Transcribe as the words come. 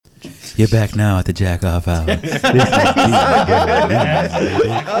You're back now at the Jack Off Hour. That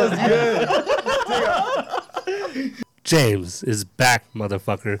was good. James is back,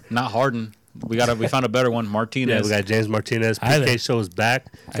 motherfucker. Not Harden. We found a better one. Martinez. Yeah, we got James Martinez. Hi there. PK Show is back.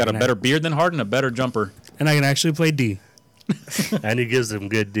 He's got a better beard than Harden, a better jumper. And I can actually play D. And he gives them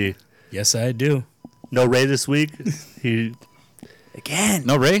good D. Yes, I do. No Ray this week. He Again.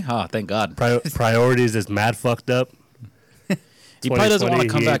 No Ray? Oh, thank God. priorities is mad fucked up. He probably doesn't want to 2020,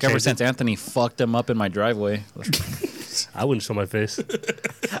 come he back ain't ever changing. since Anthony fucked him up in my driveway. I wouldn't show my face.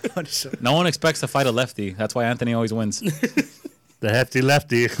 No one expects to fight a lefty. That's why Anthony always wins. The hefty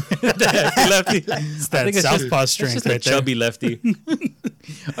lefty. Lefty. It's that southpaw strength It's just a right there. chubby lefty.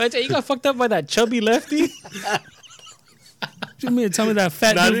 You got fucked up by that chubby lefty? You mean to tell me that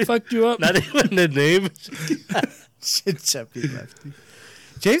fat Not dude e- fucked you up? Not even the name. Chubby lefty.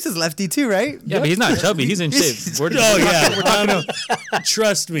 James is lefty too, right? Yeah, but he's not chubby. He's in shape. Oh, yeah.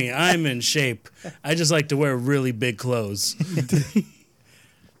 Trust me, I'm in shape. I just like to wear really big clothes.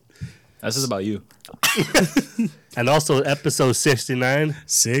 This is about you. And also episode 69.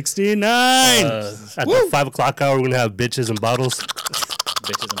 69. At the 5 o'clock hour, we're going to have bitches and bottles.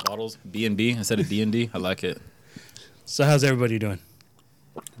 Bitches and bottles. B&B instead of D&D. I like it. So how's everybody doing?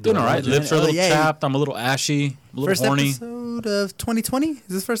 Doing all right. Lips are a little yeah. chapped. I'm a little ashy. A little First horny. episode of 2020? Is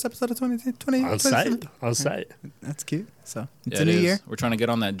this first episode of 2020? On site. On site. That's cute. So it's Yeah, a new it is. year. We're trying to get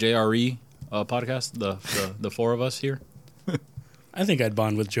on that JRE podcast. The four of us here. I think I'd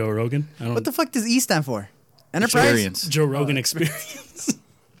bond with Joe Rogan. I don't What the fuck does E stand for? Enterprise? Experience. Joe Rogan experience.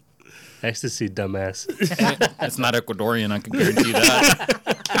 Ecstasy, dumbass. It's not Ecuadorian. I can guarantee you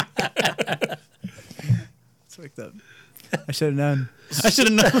that. It's fucked up. I should have known. I should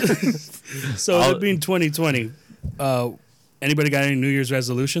have known. So it being 2020, anybody got any New Year's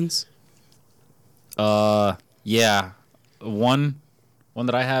resolutions? Yeah. One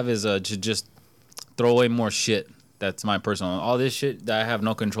that I have is to just throw away more shit. That's my personal. All this shit that I have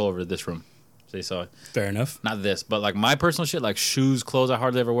no control over this room. So Fair enough. not this, but like my personal shit, like shoes, clothes I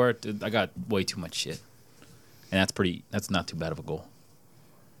hardly ever wear. Dude, I got way too much shit, and that's not too bad of a goal.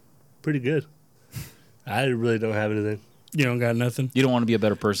 Pretty good. I really don't have anything. You don't got nothing? You don't want to be a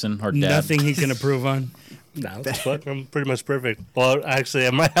better person or dad. Nothing he can approve on? No, fuck, I'm pretty much perfect. Well, actually,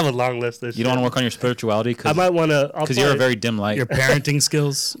 I might have a long list this You don't want to work on your spirituality I might want to... because you're a very dim light. Your parenting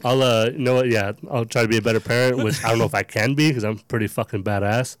skills? I'll, you know what, yeah, I'll try to be a better parent, which I don't know if I can be because I'm pretty fucking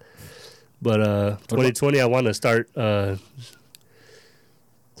badass. But 2020, I want to start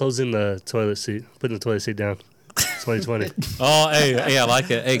closing the toilet seat, putting the toilet seat down. 2020. Oh, hey, I like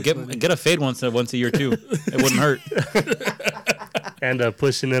it. Hey, get a fade once a year too. It wouldn't hurt. And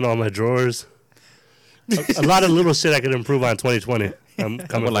pushing in all my drawers. A lot of little shit I could improve on 2020. I'm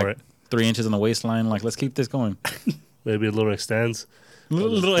coming With for like it. 3 inches in the waistline. Like, let's keep this going. Maybe a little extends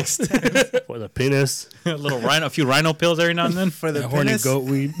little for the penis. a few rhino pills every now and then. For the Horny penis? goat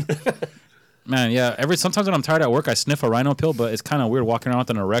weed? Man, yeah. Sometimes when I'm tired at work, I sniff a rhino pill, but it's kind of weird walking around with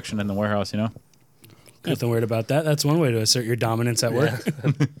an erection in the warehouse. You know. Nothing weird about that. That's one way to assert your dominance at work.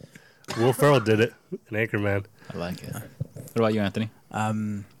 Will Ferrell did it in Anchorman. I like it. What about you, Anthony?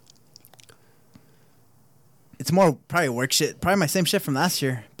 It's more probably work shit. Probably my same shit from last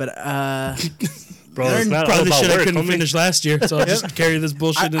year. But Bro, it's not all Probably the about shit I work, couldn't homie. finish last year, so I'll just carry this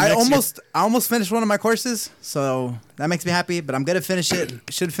bullshit into I next year. almost finished one of my courses, so that makes me happy. But I'm gonna finish it.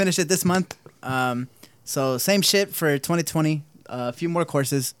 Should finish it this month. So same shit for 2020. A few more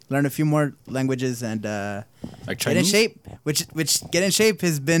courses, learn a few more languages, and Like get in Chinese? shape. Which get in shape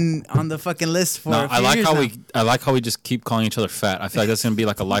has been on the fucking list for. No, a few I like years how now. I like how we just keep calling each other fat. I feel like that's gonna be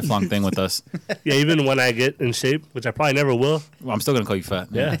like a lifelong thing with us. Yeah, even when I get in shape, which I probably never will. Well, I'm still gonna call you fat.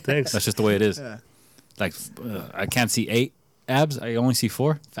 Yeah, thanks. That's just the way it is. Yeah. Like I can't see 8 abs. I only see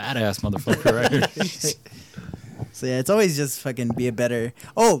 4. Fat ass motherfucker right here. So yeah, it's always just fucking be a better.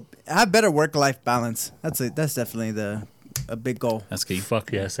 Oh, have better work-life balance. That's definitely a big goal. That's key.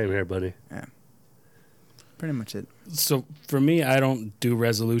 Fuck yeah, same here, buddy. Pretty much it. So for me, I don't do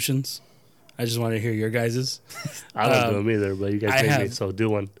resolutions. I just want to hear your guys's. I don't do them either, but you guys I make me, have- so do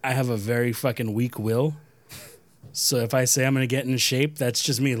one. I have a very fucking weak will. So if I say I'm going to get in shape, that's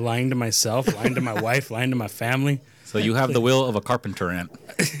just me lying to myself, lying to my wife, lying to my family. So you have the will of a carpenter ant.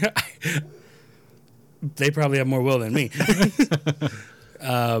 They probably have more will than me.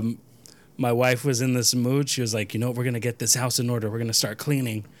 My wife was in this mood. She was like, you know what? We're going to get this house in order. We're going to start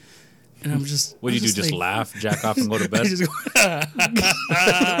cleaning. And I'm just... What do you do? Just like- laugh, jack off, and go to bed? I just go,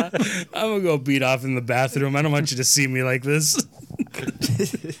 I'm going to go beat off in the bathroom. I don't want you to see me like this.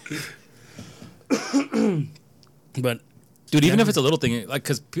 But Dude, even if it's a little thing, like,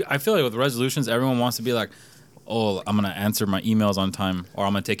 because I feel like with resolutions, everyone wants to be like, oh, I'm gonna answer my emails on time, or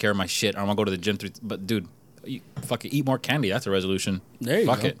I'm gonna take care of my shit, or I'm gonna go to the gym. But dude, you fucking eat more candy. That's a resolution. There you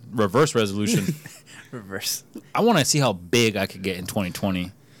Fuck go. it. Reverse resolution. Reverse. I want to see how big I could get in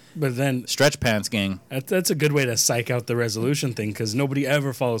 2020. But then Stretch pants, gang. that's a good way to psych out the resolution thing because nobody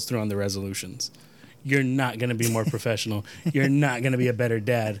ever follows through on the resolutions. You're not going to be more professional. You're not going to be a better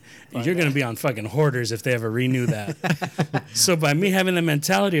dad. You're going to be on fucking Hoarders if they ever renew that. So by me having the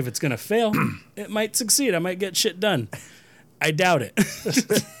mentality if it's going to fail, it might succeed. I might get shit done. I doubt it.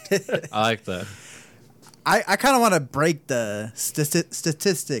 I like that. I kind of want to break the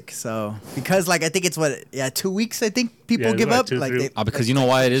statistic. So because like I think it's 2 weeks. I think people Yeah, it's give like up. 2, Like 3 they, Because you know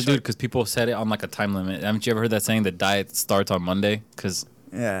why it is, dude? Because people set it on like a time limit. Haven't you ever heard that saying that diet starts on Monday? Because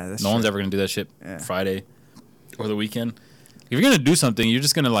yeah, that's no true. one's ever gonna do that shit Yeah. Friday or the weekend. If you're gonna do something, you're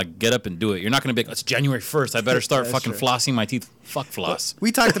just gonna like get up and do it. You're not gonna be like, it's January 1st. I better start That's fucking true. flossing my teeth. Fuck floss.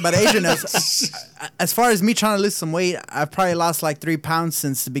 We talked about Adrian as far as me trying to lose some weight. I've probably lost like 3 pounds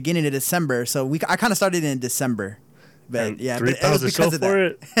since the beginning of December. So I kind of started in December, but And yeah, 3 but it was pounds to show because of for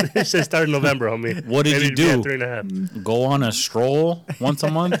that. it. It should start in November, homie. What did Maybe you it'd be at do? 3.5. Go on a stroll once a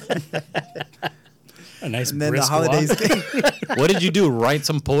month. A nice And then the brisk holidays walk. came. What did you do? Write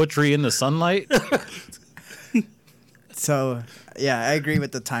some poetry in the sunlight? So yeah, I agree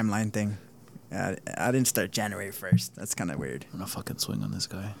with the timeline thing. Yeah, I didn't start January 1st. That's kind of weird. I'm gonna fucking swing on this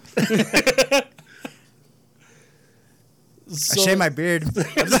guy. I shaved my beard on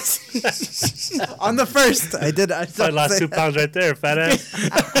the 1st. I did. I I lost 2 pounds right there, fat ass.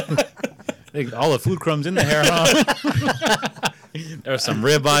 Hey, all the food crumbs in the hair, huh? There was some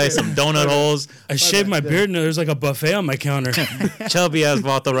ribeye, some donut holes. I shaved my beard and there's like a buffet on my counter. Chubby ass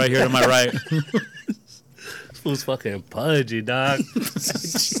Vato right here to my right. Fool's fucking pudgy, dog.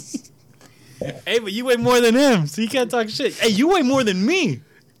 Hey, but you weigh more than him, so you can't talk shit. Hey, you weigh more than me.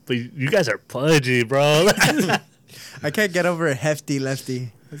 But you guys are pudgy, bro. I can't get over a hefty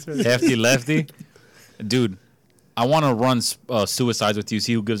lefty. That's really Hefty lefty. Dude, I want to run suicides with you,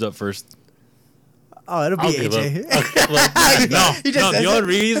 see who gives up first. Oh, it'll be I'll give AJ. No, He just no. says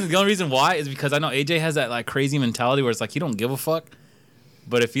The only reason why is because I know AJ has that like crazy mentality where it's like he don't give a fuck,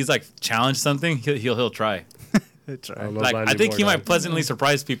 but if he's like challenged something, he'll try. That's I right. don't know Like about I think he anymore, might dog. pleasantly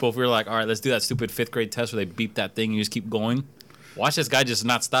surprise people if we were like, all right, let's do that stupid 5th grade test where they beep that thing and you just keep going. Watch this guy just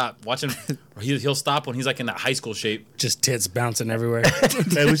not stop. Watch him. He'll stop when he's like in that high school shape. Just tits bouncing everywhere.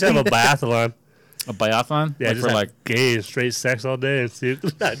 Hey, we should have a biathlon. A biathlon. Yeah, like just for have like gay and straight sex all day and see.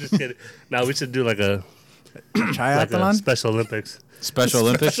 Nah, just kidding. Nah, we should do like a Triathlon. Special Olympics. Special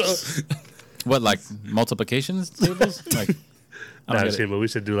Olympics. What, like multiplications tables? Like I Nah, don't just get it. kidding, but we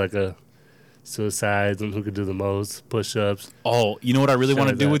should do like a suicides and who could do the most push-ups. Oh, you know what I really Shit want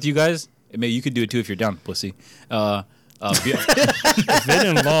to like do that. with you guys? Maybe you could do it too if you're down, pussy. Be- If it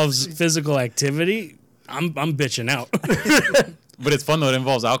involves physical activity, I'm bitching out. but it's fun though. It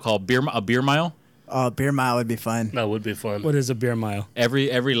involves alcohol. A beer mile. Oh, beer mile would be fun. That would be fun. What is a beer mile?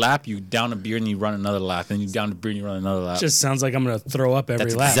 Every lap you down a beer and you run another lap, and you down a beer and you run another lap. Just sounds like I'm gonna throw up every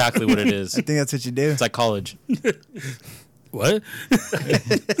That's lap. exactly what it is. I think that's what you do. It's like college. What?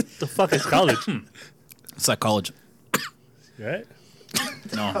 The fuck is college? It's like college. Right?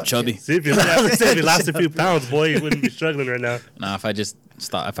 No, chubby. See, if you lost a few pounds, boy, you wouldn't be struggling right now. Nah, if I just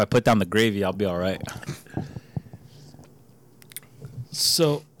stop, if I put down the gravy, I'll be all right.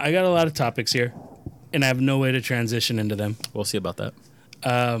 So I got a lot of topics here, and I have no way to transition into them. We'll see about that.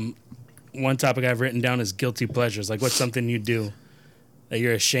 One topic I've written down is guilty pleasures. Like, what's something you do that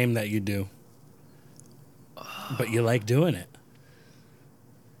you're ashamed that you do, but you like doing it?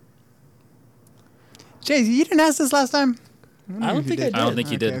 James, you didn't ask this last time. I don't think I did. I don't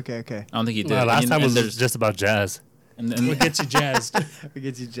think you did. Okay. I don't think you did. Nah, last And- time and was there's- just about jazz. and What gets you jazzed? We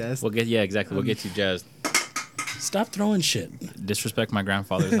get you jazzed. we'll get exactly. We'll get you jazzed. Stop throwing shit. Disrespect my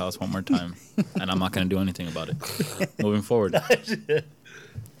grandfather's house one more time, and I'm not gonna do anything about it. Moving forward.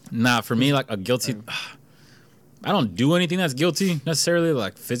 Nah, for me, like a guilty. I don't do anything that's guilty necessarily,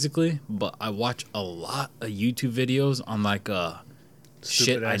 like physically, but I watch a lot of YouTube videos on like shit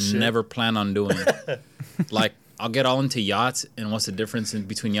I Stupid-ass shit. never plan on doing. Like I'll get all into yachts, and what's the difference in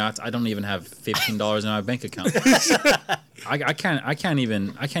between yachts? I don't even have $15 in my bank account. I can't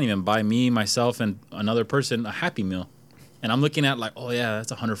even buy me, myself, and another person a Happy Meal. And I'm looking at like, oh yeah,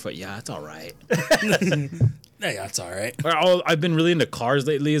 that's 100-foot. Yeah, it's all right. Hey, that's all right. I've been really into cars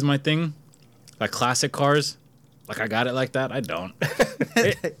lately is my thing. Like classic cars. Like I got it like that. I don't.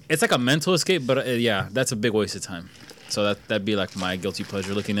 It's like a mental escape, but yeah, that's a big waste of time. So that'd be like my guilty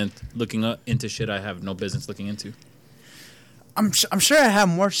pleasure, looking into shit I have no business looking into. I'm sure I have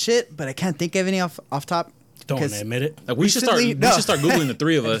more shit, but I can't think of any off top. Don't 'Cause admit it. Like we should start Recently- no. googling the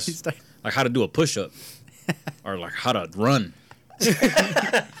three of us, We start- like how to do a push up. or like how to run.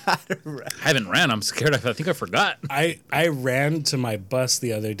 I haven't ran. I'm scared. I think I forgot. I ran to my bus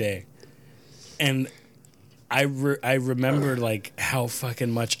the other day, and I remember like how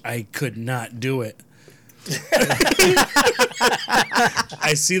fucking much I could not do it.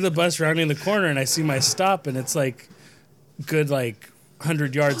 I see the bus rounding the corner, and I see my stop, and it's like good like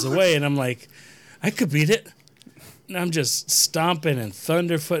 100 yards away, and I'm like, I could beat it. And I'm just stomping and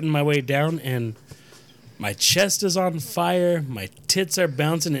thunderfooting my way down, and my chest is on fire. My tits are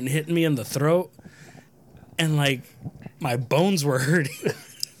bouncing and hitting me in the throat. And, like, my bones were hurting.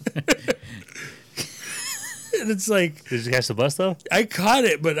 And it's like... Did you catch the bus, though? I caught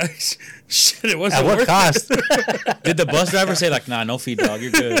it, but shit, it wasn't At what worth cost? Did the bus driver say like, nah, no feed, dog, you're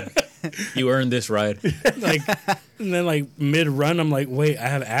good. You earned this ride. Like, and then, like, mid-run, I'm like, wait, I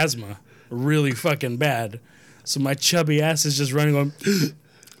have asthma. Really fucking bad. So my chubby ass is just running on...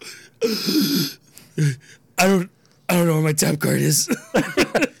 I don't know where my tap card is.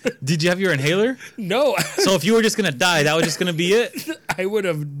 Did you have your inhaler? No. So if you were just gonna die, that was just gonna be it? I would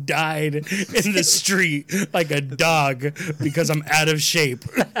have died in the street like a dog because I'm out of shape.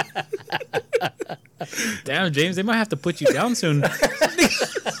 Damn, James, they might have to put you down soon. Gotta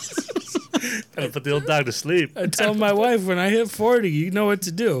put the old dog to sleep. I tell my wife when I hit 40, you know what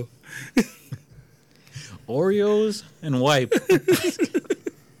to do. Oreos and wipe.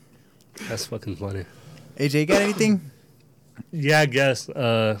 That's fucking funny. AJ, got anything? Yeah, I guess.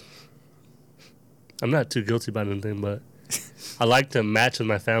 I'm not too guilty about anything, but I like to match with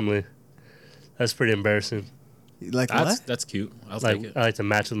my family. That's pretty embarrassing. Like what? That's cute. I'll Like take it. I like to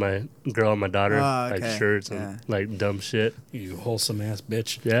match with my girl and my daughter, Oh, like okay. shirts Yeah. and like dumb shit. You wholesome ass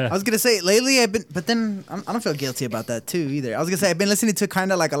bitch. Yeah, I was gonna say lately I've been, but then I don't feel guilty about that too either. I was gonna say I've been listening to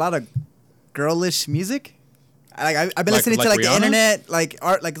kind of like a lot of girlish music. I've been listening to like the Rihanna? internet, like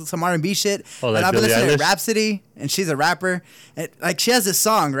art, like some R&B shit. Oh, like and I've been Billie listening to Eilish? Rhapsody, and she's a rapper. And like she has this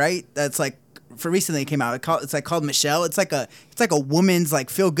song, right? That's like for recently it came out. It's like called Michelle. It's like a woman's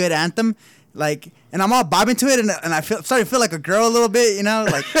like feel good anthem. Like, and I'm all bobbing to it, and I starting to feel like a girl a little bit, you know,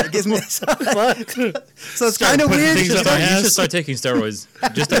 like it gives me. So it's kind of weird. You should start taking steroids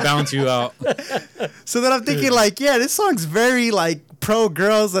just to balance you out. So then I'm thinking like, yeah, this song's very like pro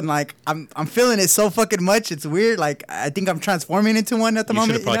girls, and like I'm feeling it so fucking much. It's weird. Like I think I'm transforming into one at the You should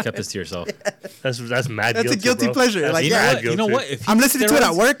moment. have probably you know? kept this to yourself. that's mad. That's a guilty bro. pleasure. That's Like, You know yeah, what? You know what? If he I'm took listening to it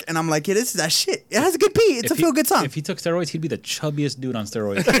at steroids- work, and I'm like, yeah, this is that shit. It has a good beat. It's a feel good song. If he took steroids, he'd be the chubbiest dude on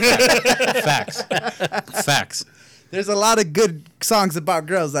steroids. Facts. There's a lot of good songs about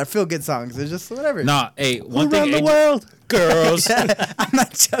girls that feel good songs. It's just whatever. Nah, hey, one Around thing, the world. girls, I'm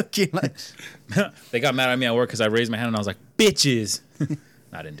not joking. Like, they got mad at me at work because I raised my hand and I was like, bitches.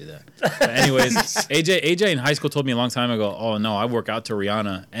 No, I didn't do that. But anyways, AJ in high school told me a long time ago, oh no, I work out to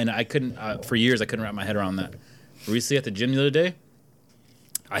Rihanna. And I couldn't, for years, I couldn't wrap my head around that. Recently at the gym the other day,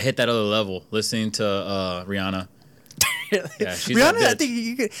 I hit that other level listening to Rihanna. Yeah, she's a Rihanna, bitch. I think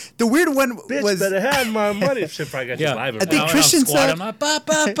you could. The weird one Bitch, was better have my money. Shit probably got Yeah. you live. I think When Christian I'm squatting, said- I'm like, ba,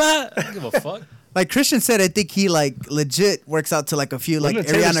 ba, ba. I don't give a fuck. like Christian said. I think he like legit works out to like a few like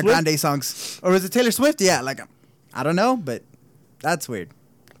Wasn't it Taylor Ariana Swift? Grande songs, or was it Taylor Swift? Yeah, like I don't know, but that's weird.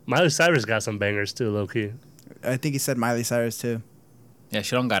 Miley Cyrus got some bangers too, low key. I think he said Miley Cyrus too. Yeah,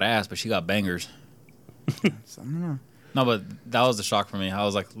 she don't got ass, but she got bangers. So, I don't know. No, but that was the shock for me. I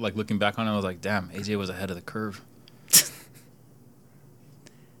was like looking back on it, I was like, damn, AJ was ahead of the curve.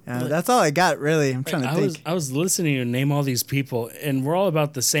 That's all I got really. I'm trying to think. I was listening to name all these people, and we're all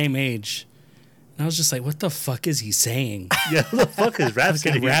about the same age. And I was just like, what the fuck is he saying? Yeah, what the fuck is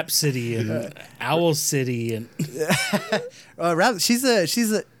Rhapsody? Rhapsody and Owl City and She's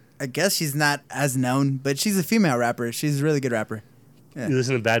a. I guess she's not as known, but she's a female rapper. She's a really good rapper. You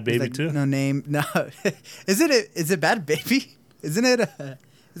listen to Bad Baby Like, too? No name. No. Is it Bad Baby? Isn't it?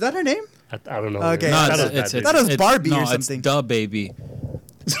 Is that her name? I don't know. Okay. No, I Thought it was it's, Bad it's, thought it was Barbie no, or something. It's Da Baby.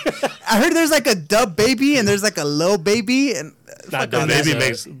 I heard there's like a dub baby and there's like a low baby and Nah, the And baby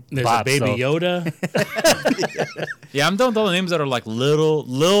there's makes there's bops, a Baby so. Yoda. Yeah, I'm done with all the names that are like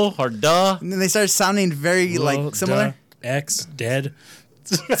Lil or Da. then they start sounding very Lil, like similar. Duh, X, dead.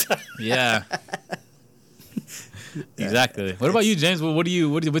 Yeah. Exactly. What about you, James? What's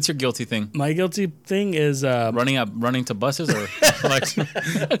your guilty thing? My guilty thing is Running to buses or like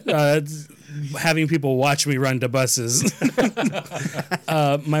it's having people watch me run to buses.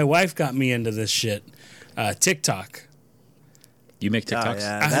 My wife got me into this shit. TikTok. you make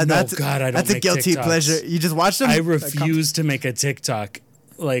TikToks? I know, God, I don't That's a make guilty TikToks. pleasure. You just watch them. I refuse to make a TikTok.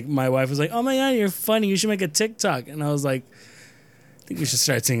 Like my wife was like, "Oh my god, you're funny. You should make a TikTok." And I was like, think we should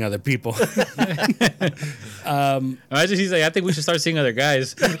start seeing other people. Imagine he's like, I think we should start seeing other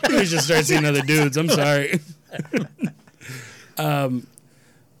guys. We should start seeing other dudes. I'm sorry. But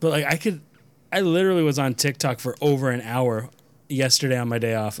like I literally was on TikTok for over an hour yesterday on my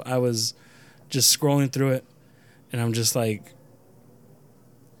day off. I was just scrolling through it, and I'm just like,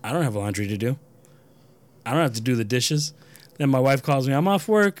 I don't have laundry to do. I don't have to do the dishes. Then my wife calls me, I'm off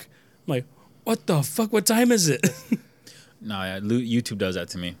work. I'm like, what the fuck? What time is it? No, yeah, YouTube does that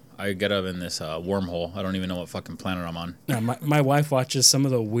to me. I get up in this wormhole. I don't even know what fucking planet I'm on. No, my wife watches some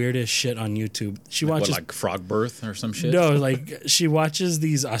of the weirdest shit on YouTube. She watches like frog birth or some shit. No, like she watches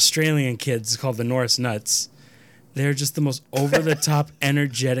these Australian kids called the Norris Nuts. They're just the most over the top,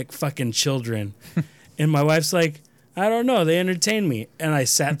 energetic fucking children. And my wife's like, I don't know, they entertain me. And I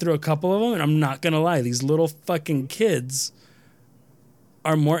sat through a couple of them, and I'm not gonna lie, these little fucking kids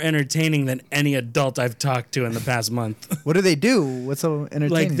are more entertaining than any adult I've talked to in the past month. What do they do? What's so entertaining?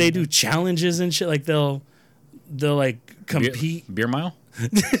 Like they do challenges and shit. Like they'll like compete. Beer mile?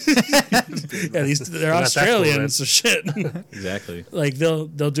 Yeah, they're Australians, so shit. Exactly. Like they'll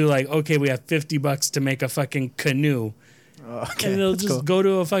do like, okay, we have $50 to make a fucking canoe. Okay, And they'll that's just cool. go to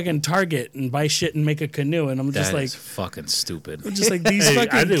a fucking Target and buy shit and make a canoe. And I'm just That like, is fucking stupid. I'm just like these Hey,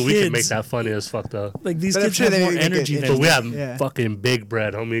 fucking I think kids. we can make that funny as fuck though. Like these But I'm kids sure have they more make it energy But than we have Yeah. fucking big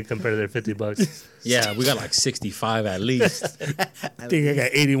bread, homie, compared to their $50. Yeah, we got like 65 at least. I think I got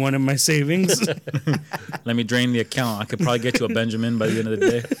 81 in my savings. Let me drain the account. I could probably get you a Benjamin by the end of the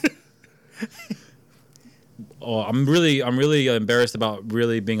day. Oh, I'm really embarrassed about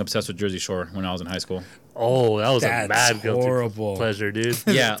really being obsessed with Jersey Shore when I was in high school. Oh, that was That's a mad guilty horrible. pleasure, dude.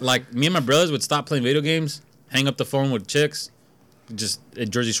 Yeah, like me and my brothers would stop playing video games, hang up the phone with chicks, just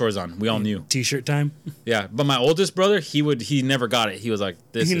Jersey Shore's on. We all knew. T-shirt time. Yeah, but my oldest brother, he never got it. He was like,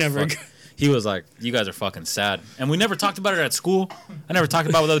 "This He is never fuck-" got- He was like, "You guys are fucking sad," and we never talked about it at school. I never talked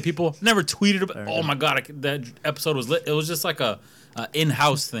about it with other people. Never tweeted about. Oh my god, that episode was lit. It was just like a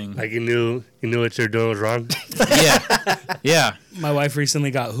in-house thing. Like you knew what you're doing was wrong. Yeah, yeah. My wife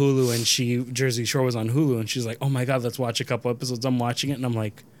recently got Hulu, and Jersey Shore was on Hulu, and she's like, "Oh my god, let's watch a couple episodes." I'm watching it, and I'm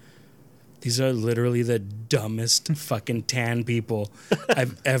like, "These are literally the dumbest fucking tan people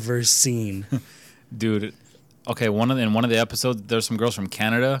I've ever seen." Dude. Okay, in one of the episodes, there's some girls from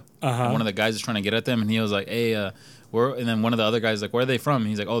Canada. Uh-huh. And one of the guys is trying to get at them, and he was like, "Hey, where?" And then one of the other guys is like, "Where are they from?" And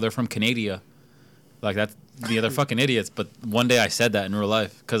he's like, "Oh, they're from Canada." Like that's the other fucking idiots. But one day I said that in real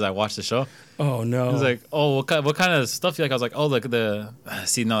life because I watched the show. Oh no! He was like, "Oh, what kind of stuff you like?" I was like, "Oh, like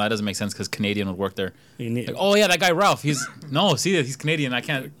see, no, that doesn't make sense because Canadian would work there." You need, Like, oh yeah, that guy Ralph. He's he's Canadian. I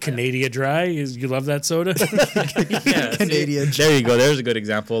can't. Canada Dry. You love that soda? Yeah, see? Canadian. There you go. There's a good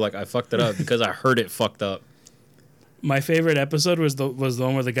example. Like I fucked it up because I heard it fucked up. My favorite episode was the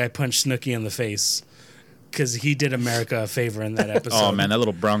one where the guy punched Snooki in the face because he did America a favor in that episode. Oh man, that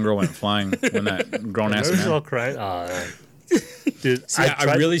little brown girl went flying when that grown ass They're all man. crying. Dude, See,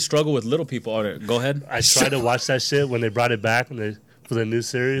 I really struggle with little people. Oh, go ahead. I tried to watch that shit when they brought it back for the new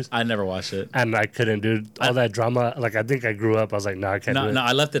series, I never watched it. and I couldn't, dude. All that drama, like I think I grew up. I was like, nah, I can't do No, it. no,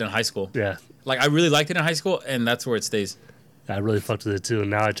 I left it in high school. Yeah, Like I really liked it in high school, and that's where it stays. I really fucked with it too. And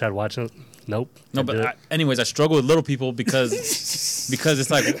now I tried watching it. Nope. No, can't do but it. anyways, I struggle with little people because it's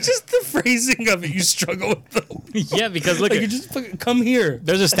like Just the phrasing of it, you struggle with them. yeah, because look, Like you just fucking come here.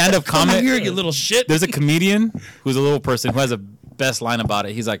 there's a stand-up Come comic. here, you little shit. There's a comedian who's a little person who has a best line about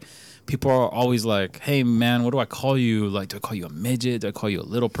it. He's like, people are always like, "Hey man, what do I call you? Like, do I call you a midget? Do I call you a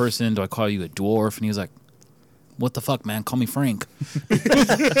little person? Do I call you a dwarf?" And he was like, "What the fuck, man? Call me Frank."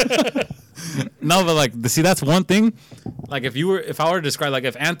 No, but like, see, that's one thing. Like, if I were to describe, like,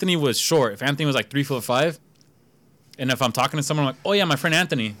 if Anthony was short, if Anthony was like 3'5", and if I'm talking to someone, I'm like, "Oh yeah, my friend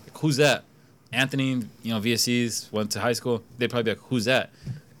Anthony." Like, who's that? Anthony, VSCs, went to high school. They'd probably be like, "Who's that?"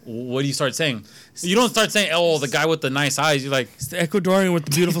 What do you start saying? You don't start saying, "Oh, the guy with the nice eyes." You're like, It's the Ecuadorian with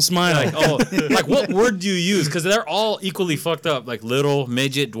the beautiful smile. like, oh, like what word do you use? Because they're all equally fucked up. Like little,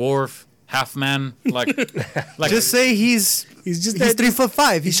 midget, dwarf, half man. Like Just say he's He's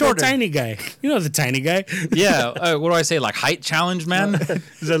 3'5". He's that shorter. tiny guy. You know the tiny guy. yeah. What do I say? Like height challenge, man.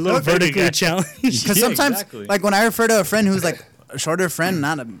 He's a little Vertically vertical. challenged. Because Yeah, sometimes, exactly. like when I refer to a friend who's like a shorter friend,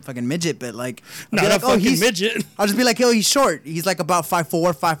 not a fucking midget, but like, I'll Not be a like, fucking he's, midget. I'll just be like, "Yo, he's short. He's like about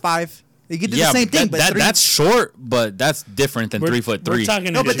 5'4", 5'5". You could do the same thing, but that's short, but that's different than 3'3". We're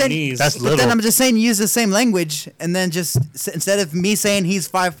talking No, but then- Indonese. That's But little. then I'm just saying use the same language, and then just instead of me saying he's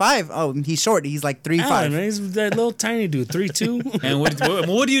 5'5", oh, he's short. He's like 3'5". Alan, man, he's that little tiny dude, 3'2". And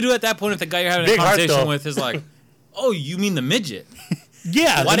what do you do at that point if the guy you're having Big a heart, conversation though. with is like, "Oh, you mean the midget?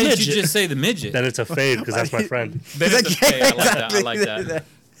 Yeah, Why the didn't midget. you just say the midget?" Then it's a fade because that's my friend. Then it's Yeah, okay. I like that. I like exactly. that.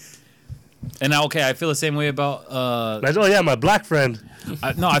 And now, okay, I feel the same way about. Like, oh yeah, my black friend.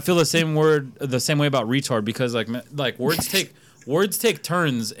 I feel the same way about retard because like words take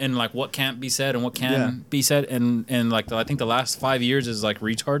turns in like what can't be said and what can be said, and like I think the last 5 years is like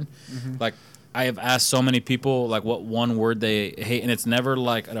retard. Like I have asked so many people like what one word they hate, and it's never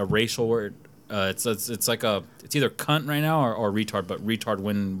like a racial word. It's like it's either cunt right now or retard, but retard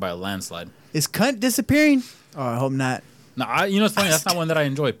win by a landslide. Is cunt disappearing? Oh, I hope not. No, it's funny. That's not one that I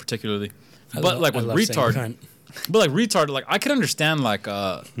enjoy particularly. But like with retard, like I could understand like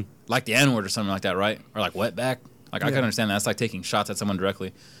the N word or something like that, right? Or like wetback. Like I could understand that. That's like taking shots at someone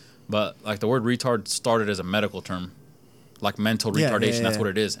directly. But like the word retard started as a medical term, like mental retardation. That's what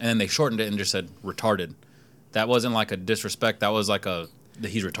it is. And then they shortened it and just said retarded. That wasn't like a disrespect. That was like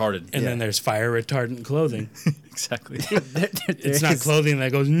he's retarded. And then there's fire retardant clothing. Exactly. It's not clothing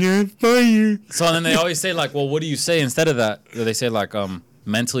that goes, yeah, fire. So then they always say like, well, what do you say instead of that? They say like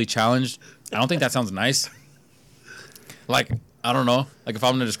mentally challenged. I don't think that sounds nice. Like, I don't know. Like if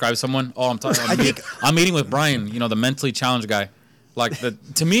I'm going to describe someone, I'm meeting with Brian, the mentally challenged guy. Like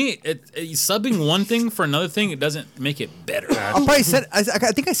to me, subbing one thing for another thing, it doesn't make it better. I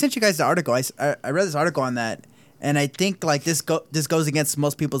think I sent you guys the article. I read this article on that, and I think like this goes against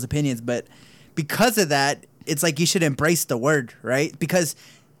most people's opinions, but because of that, it's like you should embrace the word, right? Because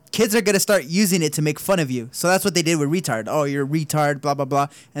kids are going to start using it to make fun of you. So that's what they did with retard. Oh, you're a retard, blah, blah, blah.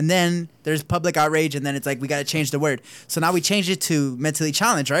 And then there's public outrage, and then it's like, we got to change the word. So now we changed it to mentally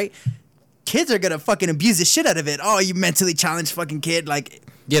challenged, right? Kids are going to fucking abuse the shit out of it. Oh, you mentally challenged fucking kid. Like,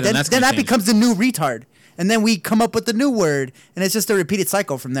 then that becomes the new retard. And then we come up with the new word, and it's just a repeated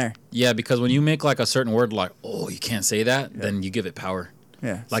cycle from there. Yeah, because when you make like a certain word like, oh, you can't say that, then you give it power.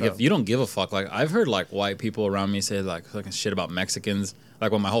 Yeah. Like if you don't give a fuck, like I've heard like white people around me say like fucking shit about Mexicans.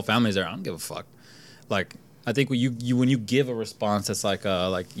 Like when my whole family's there, I don't give a fuck. Like I think when you give a response that's like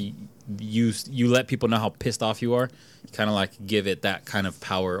you let people know how pissed off you are, you kind of like give it that kind of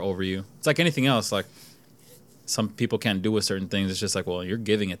power over you. It's like anything else. Like some people can't do with certain things. It's just like, well, you're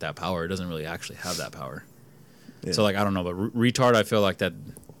giving it that power. It doesn't really actually have that power. Yeah. So like I don't know, but retard, I feel like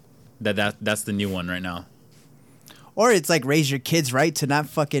that's the new one right now. Or it's like raise your kids right to not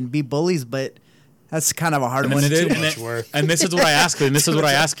fucking be bullies, but that's kind of a hard one. And this is what I ask. And this is what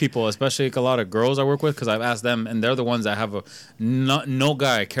I ask people, especially like a lot of girls I work with, because I've asked them, and they're the ones that have no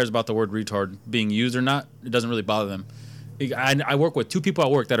guy cares about the word retard being used or not. It doesn't really bother them. I work with 2 people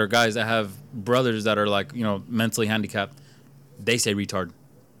at work that are guys that have brothers that are like mentally handicapped. They say retard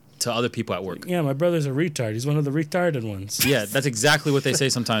to other people at work. Yeah, my brother's a retard. He's one of the retarded ones. Yeah, that's exactly what they say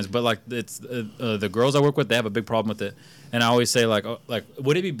sometimes. But like it's the girls I work with, they have a big problem with it. And I always say like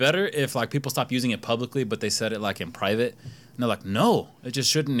would it be better if like people stopped using it publicly, but they said it like in private? And they're like, no, it just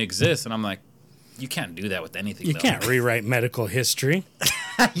shouldn't exist. And I'm like, you can't do that with anything. You can't rewrite medical history.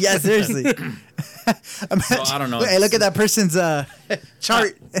 Yeah, seriously. So I don't know. Hey, look at that person's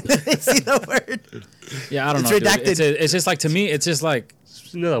chart. They see the word. Yeah, I don't know. Redacted. It's just like, to me, it's just like,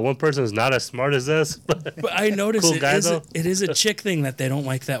 that one person is not as smart as us. But I notice cool it is a chick thing that they don't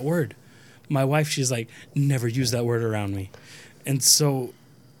like that word. My wife, she's like, never use that word around me. And so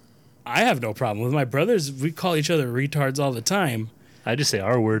I have no problem with my brothers. We call each other retards all the time. I just say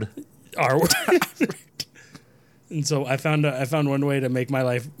our word. Our word. And so I found one way to make my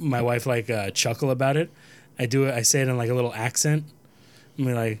wife like chuckle about it. I say it in like a little accent. I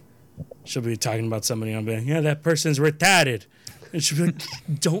mean, like, she'll be talking about somebody, and I'll be like, yeah, that person's retarded. And she'll be like,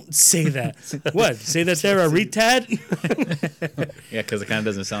 don't say that. What? Say that they're a retard? Yeah, because it kind of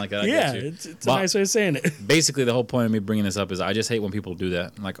doesn't sound like that. Yeah, it's a nice way of saying it. Basically, the whole point of me bringing this up is I just hate when people do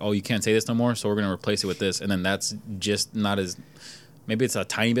that. Like, oh, you can't say this no more, so we're going to replace it with this. And then that's just not as... Maybe it's a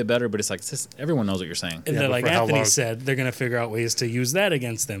tiny bit better, but it's like everyone knows what you're saying. And then, like Anthony said, they're going to figure out ways to use that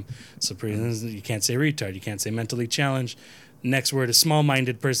against them. So you can't say retard. You can't say mentally challenged. Next word is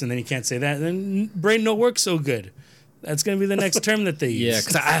small-minded person. Then you can't say that. Then brain don't work so good. That's going to be the next term that they use. Yeah,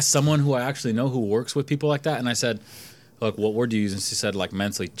 because I asked someone who I actually know who works with people like that, and I said, look, what word do you use? And she said, like,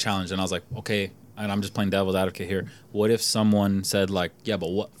 mentally challenged. And I was like, okay, and I'm just playing devil's advocate here. What if someone said, like, yeah,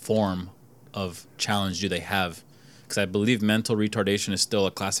 but what form of challenge do they have? Because I believe mental retardation is still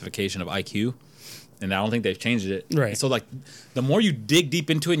a classification of IQ, and I don't think they've changed it. Right. So, like, the more you dig deep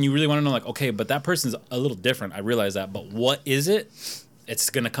into it and you really want to know, like, okay, but that person's a little different. I realize that. But what is it?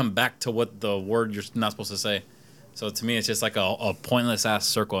 It's going to come back to what the word you're not supposed to say. So, to me, it's just like a pointless-ass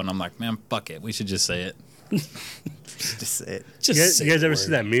circle, and I'm like, man, fuck it. We should just say it. Just say it. You guys ever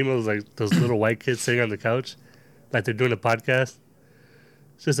see that meme of, like, those little white kids sitting on the couch? Like, they're doing a podcast?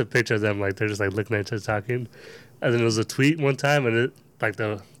 It's just a picture of them, like, they're just, like, looking at each other talking. And then there was a tweet one time, and like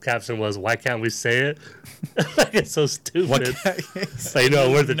the caption was, "Why can't we say it?" Like, it's so stupid. What Like, you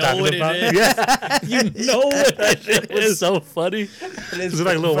know what they're know talking what it about? is. Yeah, You know what that shit it was so funny. It's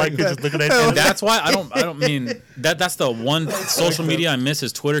like little white kids just looking at you. That's why I don't mean that's the one social media I miss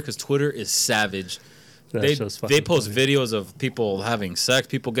is Twitter, because Twitter is savage. That They show's fucking post funny. videos of people having sex,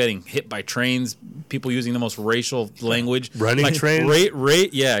 people getting hit by trains, people using the most racial language, Running trains?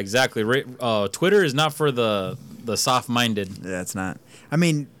 Yeah, exactly. Twitter is not for the soft minded. Yeah, it's not. I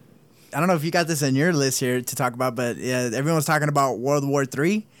mean, I don't know if you got this in your list here to talk about, but yeah, everyone's talking about World War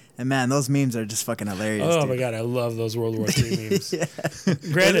III, and man, those memes are just fucking hilarious. Oh dude. my god, I love those World War III memes. Yeah.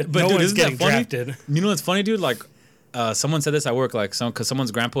 Granted, But no dude, one's isn't that getting funny? drafted. You know what's funny, dude? Like, someone said this at work, like, because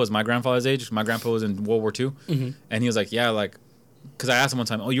someone's grandpa was my grandfather's age. My grandpa was in World War II, and he was like, yeah, like, because I asked him one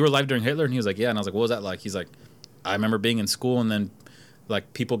time, oh, you were alive during Hitler? And he was like, yeah. And I was like, what was that like? He's like, I remember being in school and then,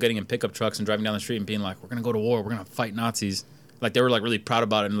 like, people getting in pickup trucks and driving down the street and being like, we're gonna go to war, we're gonna fight Nazis. Like, they were like really proud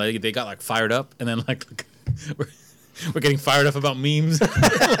about it, and like they got like fired up, and then like we're getting fired up about memes.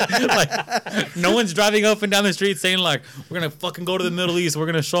 Like, no one's driving up and down the street saying like, we're gonna fucking go to the Middle East, we're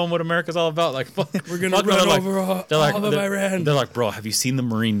gonna show them what America's all about. Like, We're gonna fuck no, run they're over they're all of Iran. They're like, bro, have you seen the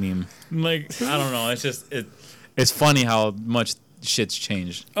Marine meme? I'm like, I don't know. It's just it's funny how much shit's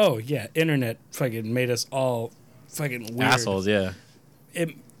changed. Oh yeah, internet fucking made us all fucking weird. Assholes, yeah.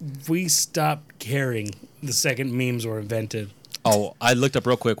 We stopped caring the second memes were invented. Oh, I looked up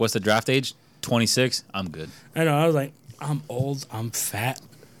real quick. What's the draft age? 26. I'm good. I know. I was like, I'm old. I'm fat.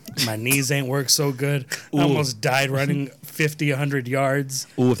 My knees ain't work so good. I almost died running 50, 100 yards.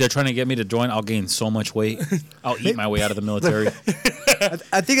 Ooh, if they're trying to get me to join, I'll gain so much weight. I'll eat my way out of the military.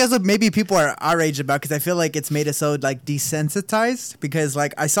 I think that's what maybe people are outraged about, because I feel like it's made us so like desensitized. Because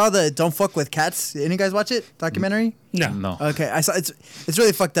like I saw the "Don't Fuck with Cats." Any guys watch it documentary? No. No. Okay, I saw it's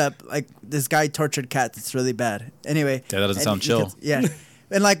really fucked up. Like this guy tortured cats. It's really bad. Anyway, Yeah, that doesn't and sound you chill. can- yeah,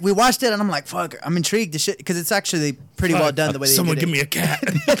 and like we watched it, and I'm like, fuck, I'm intrigued. The shit, because it's actually pretty well done the way they Someone did give it. me a cat.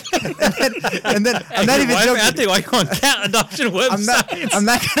 And then I'm not even why, joking. Anthony, why are you on cat adoption websites?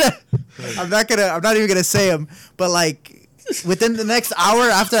 I'm not even gonna say them, but like within the next hour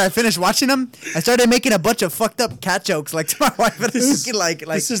after I finished watching them, I started making a bunch of fucked up cat jokes, like to my wife. And This is- like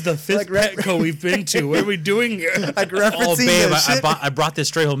this is the fifth like, Petco we've been to. What are we doing here? like referencing Oh, babe, the I shit. brought this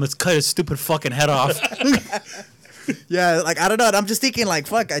stray home. Let's cut his stupid fucking head off. Yeah, like I don't know. And I'm just thinking like,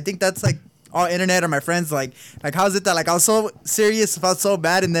 fuck. I think that's like all internet or my friends. Like how's it that like I was so serious, felt so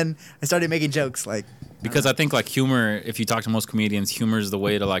bad, and then I started making jokes. Like Because I think like humor, if you talk to most comedians, humor is the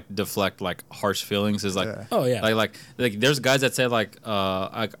way to like deflect like harsh feelings. Is like, Yeah. Oh, yeah. like there's guys that say like,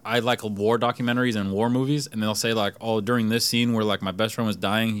 I like war documentaries and war movies, and they'll say like, oh, during this scene where like my best friend was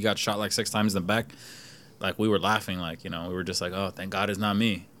dying, he got shot like 6 times in the back. Like we were laughing, like, you know, we were just like, oh, thank God it's not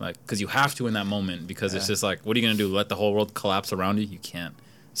me. Like, because you have to in that moment, because it's just like, what are you gonna do? Let the whole world collapse around you? You can't.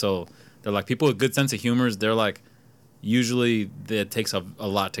 So they're like, people with good sense of humor, they're like, usually it takes a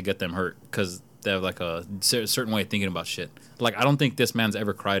lot to get them hurt, because they have like a certain way of thinking about shit. Like, I don't think this man's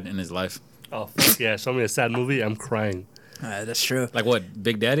ever cried in his life. Oh, fuck yeah. Show me a sad movie. I'm crying. that's true. Like what,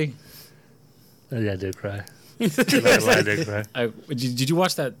 Big Daddy? Yeah, I did cry. I did cry. Did you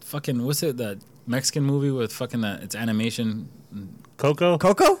watch that fucking, what's it, that Mexican movie with fucking that, it's animation? Coco?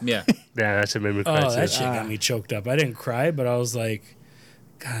 Coco? Yeah. Yeah, that shit made me cry Oh, too. that shit got me choked up. I didn't cry, but I was like,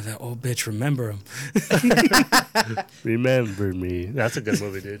 God, that old bitch, remember him. Remember me. That's a good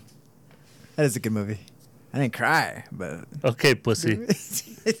movie, dude. That is a good movie. I didn't cry, but Okay, pussy. it's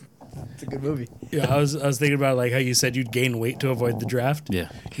a good movie. Yeah, I was thinking about like how you said you'd gain weight to avoid the draft. Yeah.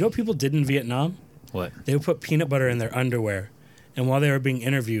 You know what people did in Vietnam? What? They would put peanut butter in their underwear, and while they were being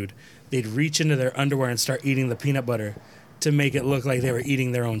interviewed, they'd reach into their underwear and start eating the peanut butter to make it look like they were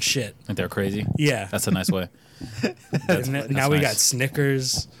eating their own shit. Think they're crazy? Yeah. That's a nice way. Now we nice. got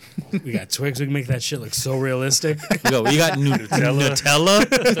Snickers, we got Twix. We can make that shit look so realistic. You got Nutella?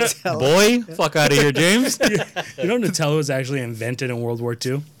 Boy, fuck out of here, James. You know, Nutella was actually invented in World War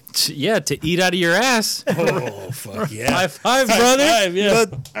II. Yeah, to eat out of your ass. Oh fuck yeah! High five, brother. Five, yeah.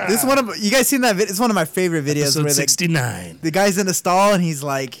 This is one of you guys seen that? It's one of my favorite videos Episode where 69. the guy's in the stall and he's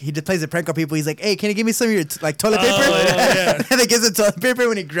like, he just plays a prank on people. He's like, hey, can you give me some of your like toilet paper? yeah. And he gives him toilet paper.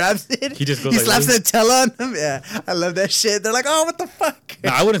 When he grabs it, He just goes he like slaps this. Nutella on him. Yeah, I love that shit. They're like, oh, what the fuck? No,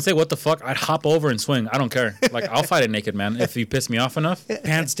 I wouldn't say what the fuck. I'd hop over and swing. I don't care. Like, I'll fight a naked man if you piss me off enough.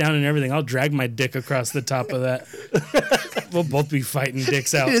 Pants down and everything. I'll drag my dick across the top of that. We'll both be fighting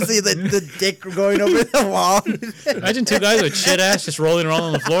dicks out. You just see the dick going over the wall. Imagine 2 guys with shit ass just rolling around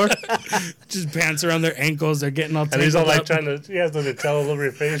on the floor. Just pants around their ankles. They're getting all And he's all tangled like up. trying to, he has the Nutella all over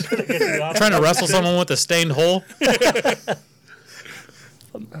your face. To get you off. Trying to wrestle someone with a stained hole.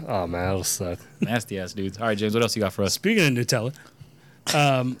 Oh, man, that'll suck. Nasty ass dudes. All right, James, what else you got for us? Speaking of Nutella,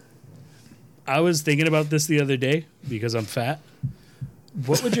 I was thinking about this the other day because I'm fat.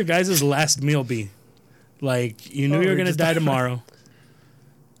 What would your guys' last meal be? Like, you knew you were going to die tomorrow.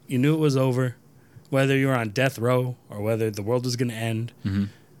 You knew it was over. Whether you were on death row or whether the world was going to end. Mm-hmm.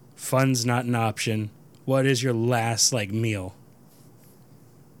 Fun's not an option. What is your last, like, meal?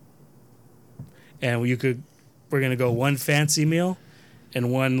 And we're going to go one fancy meal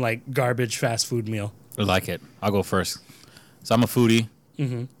and one, like, garbage fast food meal. I like it. I'll go first. So I'm a foodie.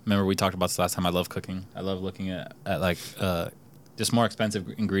 Mm-hmm. Remember we talked about this last time. I love cooking. I love looking at like just more expensive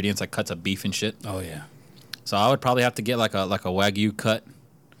ingredients like cuts of beef and shit. Oh, yeah. So I would probably have to get like a Wagyu cut,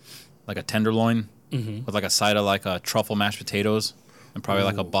 like a tenderloin with like a side of like truffle mashed potatoes and probably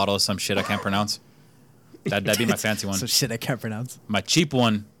like a bottle of some shit I can't pronounce. That'd be my fancy one. Some shit I can't pronounce. My cheap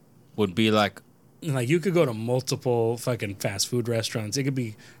one would be like Like, you could go to multiple fucking fast food restaurants. It could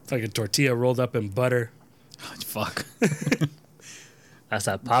be fucking tortilla rolled up in butter. fuck. That's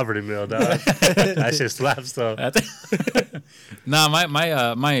that poverty meal, dog. That shit slaps though. Nah,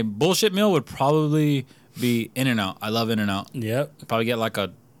 my bullshit meal would probably be In-N-Out. I love In-N-Out. Yep. Probably get like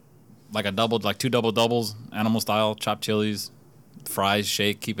a double, like 2 double doubles, animal style, chopped chilies, fries,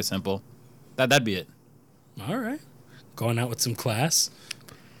 shake, keep it simple. That'd be it. All right. Going out with some class.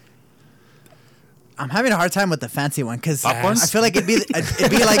 I'm having a hard time with the fancy one because Popcorn? I feel like it'd be like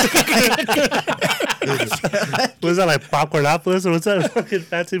Was that like Popcornopolis or what's that fucking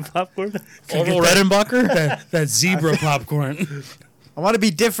fancy popcorn? Orville Redenbacher? That zebra popcorn. I want to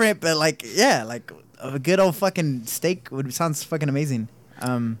be different, but like like a good old fucking steak sounds fucking amazing.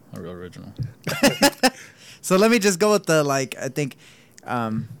 A real original. So let me just go with the like I think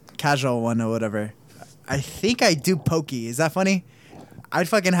casual one or whatever. I think I do pokey. Is that funny? I'd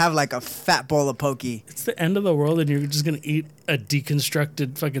fucking have like a fat bowl of pokey. It's the end of the world and you're just going to eat a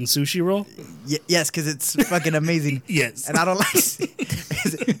deconstructed fucking sushi roll? Yes, because it's fucking amazing. Yes. And I don't like,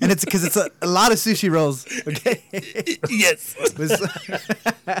 and it's because it's a lot of sushi rolls. Okay. Yes.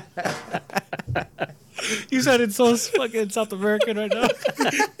 You sounded so fucking South American right now.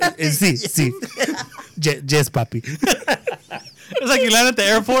 See. Yes, papi. It's like you land at the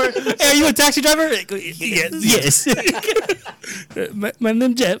airport. Hey, are you a taxi driver? Yes. My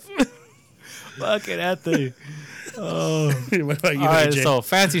name Jeff. Fucking Anthony. Oh. What about you, All right, AJ? so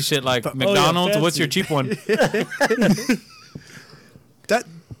fancy shit like McDonald's. What's fancy. your cheap one?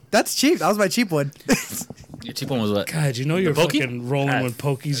 That's cheap. That was my cheap one. Your cheap one was what? God, you know you're pokey? fucking rolling with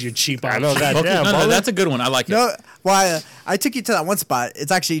pokies. You're cheap. I know that. Poke- Yeah, no, baller. that's a good one. I like it. No, well, I took you to that one spot.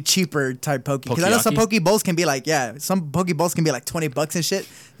 It's actually cheaper type pokey. Because I know some Pokeyaki? poke bowls can be like, some poke bowls can be like $20 and shit.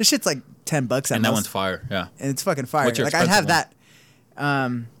 This shit's like $10 at And that most. one's fire. Yeah. And it's fucking fire. What's your Like I'd have expensive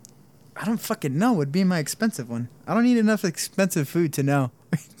that. I don't fucking know. Would be my expensive one. I don't need enough expensive food to know.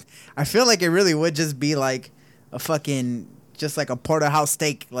 I feel like it really would just be like a fucking just like a porterhouse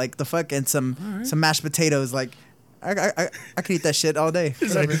steak, like the fucking some mashed potatoes. Like I could eat that shit all day.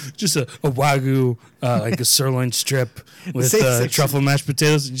 It's like just a wagyu, like a sirloin strip with Say- truffle mashed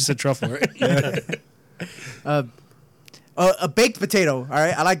potatoes. You said truffle, right? A baked potato. All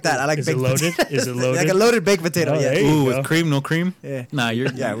right, I like that. I like Is it baked loaded? potato. Is it loaded? Like a loaded baked potato. Oh, Yeah. there you Ooh, go. with cream, no cream? Yeah. Nah,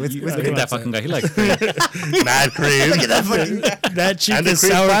 you're. Yeah, with look cream. at that fucking guy. He likes cream. Mad cream. Look at that fucking. That cheap And the is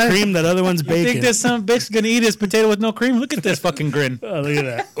cream sour pie? cream. That other one's You bacon. think this some bitch gonna eat his potato with no cream? Look at this fucking grin. Oh, look at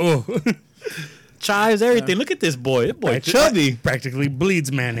that. Oh, Chives, everything. Look at this boy. That boy chubby. practically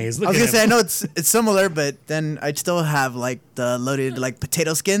bleeds mayonnaise. Look I was gonna at say I him. know it's similar, but then I'd still have like the loaded like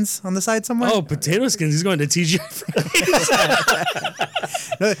potato skins on the side somewhere. Oh, potato skins. He's going to TGI.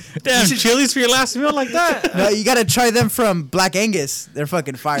 No, Damn, chilies for your last meal like that. no, you gotta try them from Black Angus. They're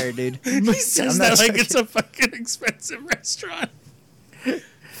fucking fire, dude. He says I'm that not like joking. it's a fucking expensive restaurant.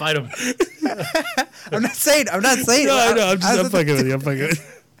 Fight him. I'm not saying. No, I know. I'm fucking with you. I'm fucking with you.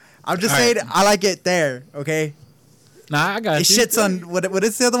 I'm just All saying right. I like it there. Okay. Nah, I got It you. shits on what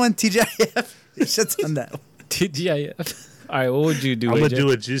is the other one? TGIF. It shits on that one. TGIF. All right, what would you do? I'm gonna AJ? do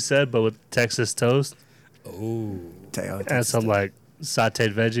what you said, but with Texas toast Tell you, and some like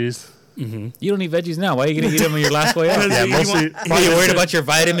sautéed veggies. You don't eat veggies now. Why are you gonna eat them on your last way out? Yeah, mostly. Are you worried about your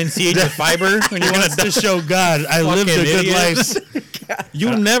vitamin C and your fiber when you want To show God, I lived a Fucking good idiot. life.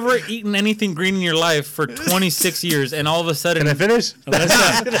 You've never eaten anything green in your life for 26 years, and all of a sudden, Can I finish?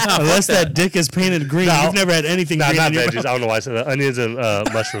 Unless that dick is painted green, No. you've never had anything Nah, green not in your veggies. I don't know why I said that. Onions and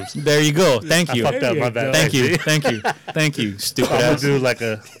mushrooms. there you go. Thank you. I fucked up. you My go. bad. Thank you. Thank you. Thank you. Stupid I'm gonna ass. do like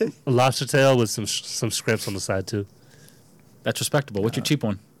a lobster tail with some scrimps on the side too. That's respectable. What's your cheap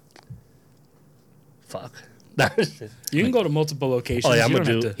one? Fuck. You can go to multiple locations. Oh, yeah, I'm You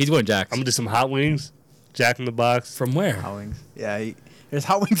gonna don't do- have to- He's going Jack's. I'm gonna do some hot wings, Jack in the Box. From where? hot wings. Yeah, there's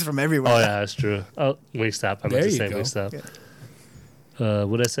hot wings from everywhere. Oh yeah, that's true. Oh, Wingstop. I meant There to you say go. Wingstop.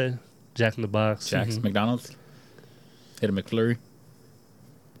 What'd I say? Jack in the Box. Jack's, McDonald's. Hit a McFlurry.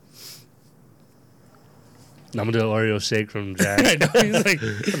 I'm gonna do an Oreo shake from Jack. I know, he's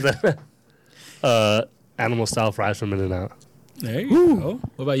like, Animal style fries from In-N-Out. there you go.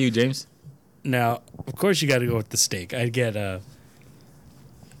 What about you, James? Now, of course, you got to go with the steak. I'd get a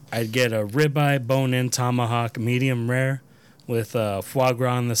ribeye, bone-in tomahawk, medium rare, with foie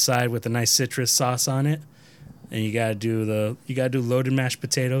gras on the side with a nice citrus sauce on it. And you gotta do loaded mashed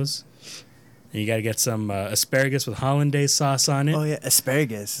potatoes. And you gotta get some asparagus with hollandaise sauce on it. Oh yeah,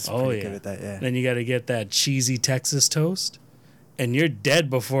 asparagus is Oh, pretty yeah. good with that. Yeah. Then you gotta get that cheesy Texas toast. And you're dead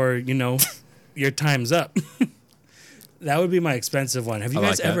before, your time's up. That would be my expensive one. Have you I guys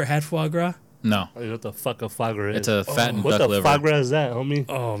like that. ever had foie gras? No. I don't know what the fuck a foie gras is. It's a fat and What duck the liver. foie gras is that, homie?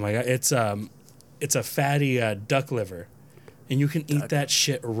 Oh my god, it's a fatty duck liver, and you can eat that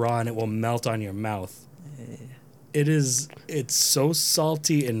shit raw, and it will melt on your mouth. It's so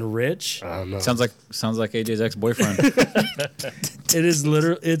salty and rich. I don't know. Sounds like AJ's ex-boyfriend. It is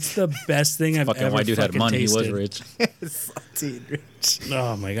literally, it's the best thing I've Fucking ever white dude had fucking money. tasted. He was rich. Salty and rich.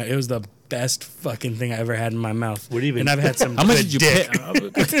 Oh my god, it was the best fucking thing I ever had in my mouth. What do you even- And I've had some. How much good did you dick.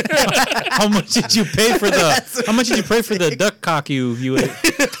 pay? How much did you pay for the? How much did you pay for the duck cock you ate?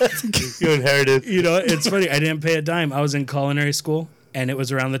 You inherited. It's funny. I didn't pay a dime. I was in culinary school, and it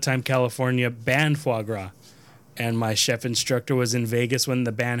was around the time California banned foie gras. And my chef instructor was in Vegas when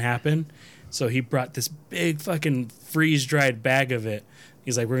the ban happened. So he brought this big fucking freeze-dried bag of it.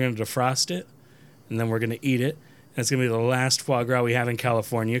 He's like, we're going to defrost it, and then we're going to eat it. And it's going to be the last foie gras we have in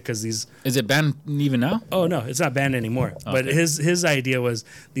California because these... Is it banned even now? Oh, no, it's not banned anymore. But Okay. his idea was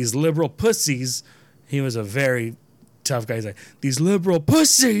these liberal pussies... He was a very tough guy. He's like, these liberal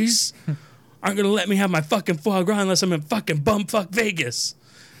pussies aren't going to let me have my fucking foie gras unless I'm in fucking bumfuck Vegas.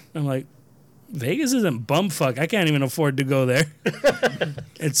 And I'm like, Vegas isn't bumfuck. I can't even afford to go there.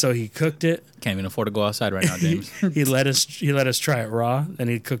 And so he cooked it. Can't even afford to go outside right now, James. He let us try it raw. Then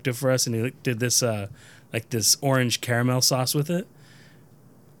he cooked it for us, and he did this this orange caramel sauce with it.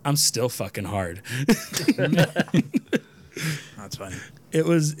 I'm still fucking hard. That's funny. It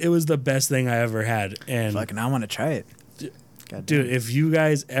was the best thing I ever had. And Fucking, I want to try it. God dude, damn. if you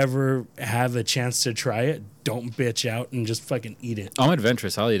guys ever have a chance to try it, don't bitch out and just fucking eat it. I'm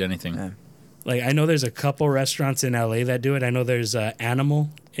adventurous. I'll eat anything. Yeah. Like, I know there's a couple restaurants in LA that do it. I know there's Animal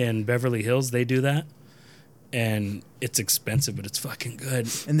in Beverly Hills. They do that. And it's expensive, but it's fucking good.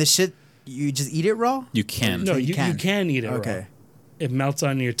 And the shit, you just eat it raw? You can. No, you you can. can eat it raw. Okay. It melts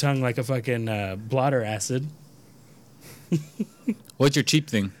on your tongue like a fucking blotter acid. What's your cheap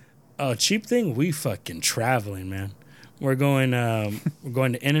thing? Oh, cheap thing? We fucking traveling, man. We're going to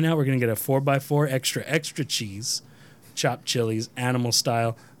In-N-Out. We're going to get a 4x4 extra cheese, chopped chilies, animal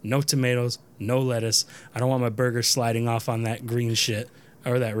style, no tomatoes, no lettuce. I don't want my burger sliding off on that green shit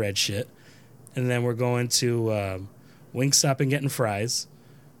or that red shit. And then we're going to Wingstop and getting fries.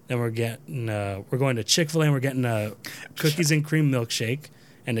 Then we're going to Chick-fil-A and we're getting a cookies and cream milkshake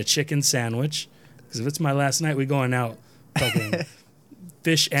and a chicken sandwich. Because if it's my last night, we going out fucking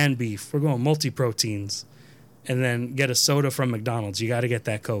fish and beef. We're going multi-proteins. And then get a soda from McDonald's. You got to get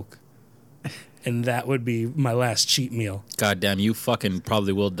that Coke. And that would be my last cheat meal. God damn, you fucking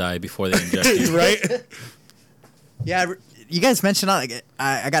probably will die before they inject you. Right? Yeah, you guys mentioned like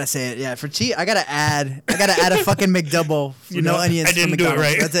I gotta say it. Yeah, for cheat, I gotta add a fucking McDouble, no onions. I didn't from do it McDonald's.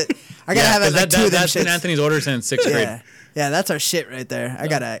 right. That's it. I gotta have it 'cause like two of them that's been shits. Anthony's orders in sixth grade. Yeah, yeah, that's our shit right there. I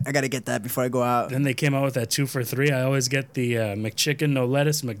gotta get that before I go out. Then they came out with that 2 for $3. I always get the McChicken, no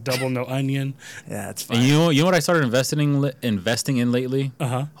lettuce, McDouble, no onion. Yeah, that's And fine. you know what I started investing in lately?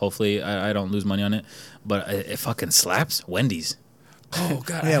 Uh-huh. Hopefully I don't lose money on it, but it fucking slaps. Wendy's. Oh,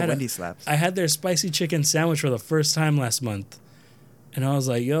 God. Yeah, Wendy's slaps. I had their spicy chicken sandwich for the first time last month. And I was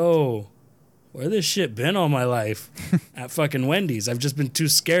like, yo, where this shit been all my life? At fucking Wendy's. I've just been too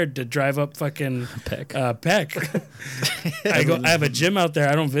scared to drive up fucking Peck. Peck. I have a gym out there.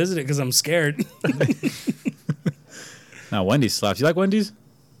 I don't visit it because I'm scared. Now Wendy's slaps. You like Wendy's?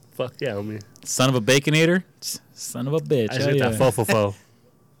 Fuck yeah, homie. Son of a baconator. Son of a bitch. I Hell just yeah. get that fofofo.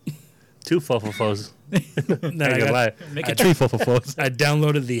 2 fofofos. Then I I, can got, lie. Make it 3 fofofos. I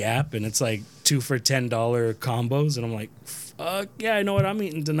downloaded the app and it's like 2 for $10 combos. And I'm like, fuck yeah, I know what I'm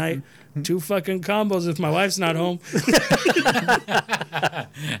eating tonight. 2 fucking combos if my wife's not home.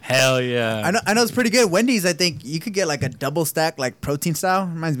 Hell yeah. I know it's pretty good. Wendy's, I think you could get like a double stack, like protein style.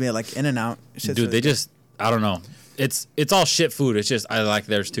 Reminds me of like In-N-Out. Shit's Dude, really they good. just, I don't know. It's all shit food. It's just, I like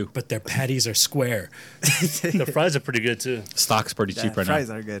theirs too. But their patties are square. The fries are pretty good too. Stock's pretty Yeah, cheap right fries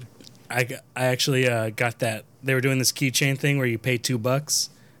now. are good. I actually got that. They were doing this keychain thing where you pay $2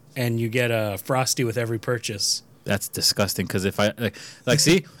 and you get a Frosty with every purchase. That's disgusting. Because if I like,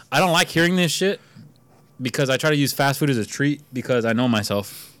 see, I don't like hearing this shit because I try to use fast food as a treat because I know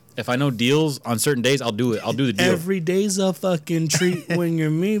myself. If I know deals on certain days, I'll do it. I'll do the deal. Every day's a fucking treat when you're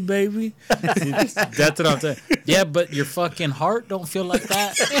me, baby. That's what I'm saying. Yeah, but your fucking heart don't feel like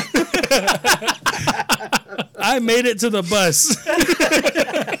that. I made it to the bus.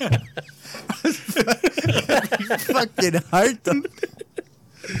 Fucking heart.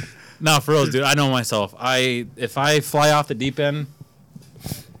 No, for real, dude. I know myself. If I fly off the deep end,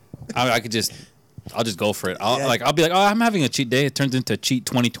 I could just. I'll just go for it. I'll be like, oh, I'm having a cheat day. It turns into cheat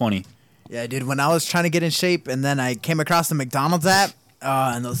 2020. Yeah, dude. When I was trying to get in shape, and then I came across the McDonald's app,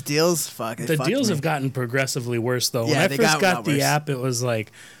 and those deals, The deals have gotten progressively worse, though. Yeah, when I they first got a got lot the worse. app, it was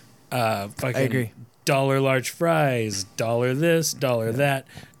like, fucking agree. $1 large fries, $1 this, $1 that.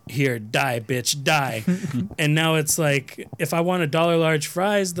 Here, die, bitch, die. And now it's like, if I want $1 large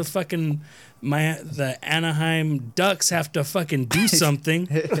fries, the Anaheim Ducks have to fucking do something.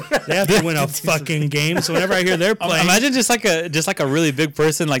 They have to win a fucking game. So whenever I hear they're playing, Imagine just like a really big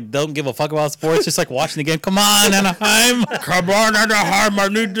person, like don't give a fuck about sports, just like watching the game. Come on, Anaheim. come on, Anaheim, I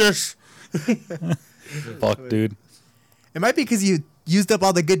need this. Fuck, dude. It might be because you used up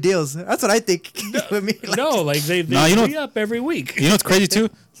all the good deals. That's what I think. With me, like, No, like they No, you know re up every week. You know what's crazy too?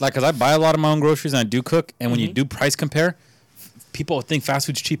 Like, cause I buy a lot of my own groceries and I do cook, and when you do price compare, people think fast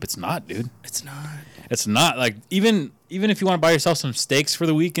food's cheap. It's not, dude. It's not. It's not. Like even if you want to buy yourself some steaks for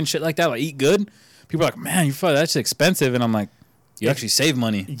the week and shit like that, like eat good, people are like, man, that's expensive, and I'm like, you actually save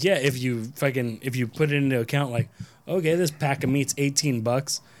money. Yeah, if you put it into account, like, okay, this pack of meat's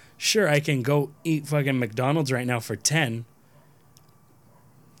 $18. Sure, I can go eat fucking McDonald's right now for 10.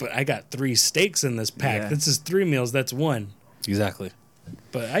 But I got 3 steaks in this pack. Yeah. This is 3 meals. That's 1. Exactly.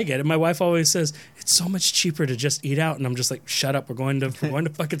 But I get it. My wife always says it's so much cheaper to just eat out, and I'm just like, shut up. We're going to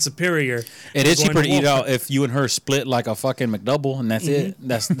fucking Superior. It We're is going cheaper to eat Walmart. out if you and her split like a fucking McDouble, and that's it.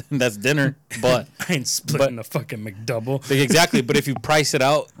 That's dinner. But I ain't splitting a fucking McDouble. like, exactly. But if you price it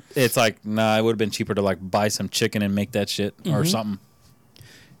out, it's like, nah, it would have been cheaper to like buy some chicken and make that shit or something.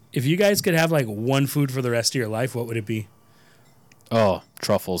 If you guys could have like one food for the rest of your life, what would it be? Oh,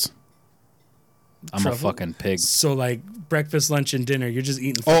 truffles. I'm Truffle? a fucking pig. So like breakfast, lunch, and dinner, you're just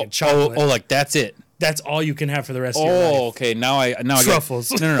eating fucking chocolate. Like that's it. That's all you can have for the rest of your life. Oh, okay. Now I Truffles.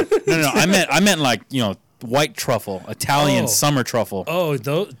 get it. No. I meant like, white truffle, Italian Oh. summer truffle. Oh,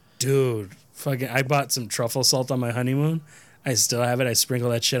 dude, fucking! I bought some truffle salt on my honeymoon. I still have it. I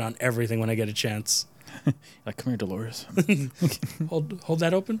sprinkle that shit on everything when I get a chance. Like, come here, Dolores. Hold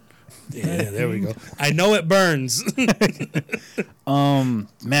that open. Yeah, there we go. I know it burns.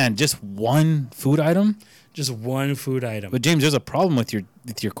 Man, just one food item. Just one food item. But James, there's a problem with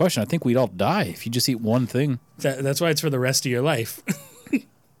your question. I think we'd all die if you just eat one thing. That's why it's for the rest of your life.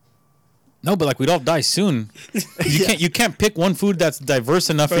 No, but like we'd all die soon. You can't pick one food that's diverse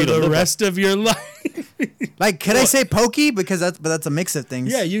enough for, For you to the live rest of your life. like, could I say pokey because that's a mix of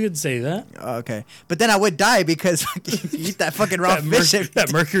things? Yeah, you could say that. Oh, okay, but then I would die because you eat that fucking raw fish. every That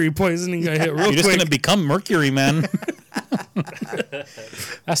day. mercury poisoning got hit real You're just quick. gonna become Mercury, man.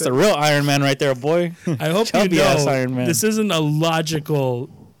 That's the real Iron Man right there, boy. I hope you Chubby ass know Iron Man. this isn't a logical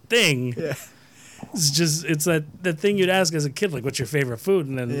thing. Yeah. It's that the thing you'd ask as a kid, like, what's your favorite food?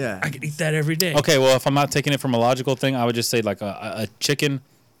 And then Yeah. I could eat that every day. Okay, well, if I'm not taking it from a logical thing, I would just say like a chicken,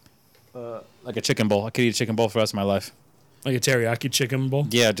 like a chicken bowl. I could eat a chicken bowl for the rest of my life. Like a teriyaki chicken bowl.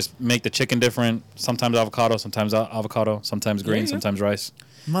 Yeah, just make the chicken different. Sometimes avocado, sometimes sometimes green, you go. sometimes rice.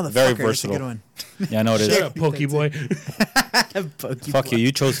 Motherfucker, Very that's a versatile. good one. Yeah, I know it is. Shut up, Pokey Boy. Pokey Fuck boy. you.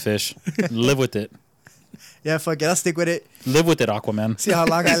 You chose fish. Live with it. Yeah, fuck it. I'll stick with it. Live with it, Aquaman. See how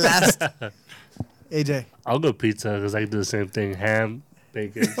long I last. AJ, I'll go pizza because I can do the same thing. Ham,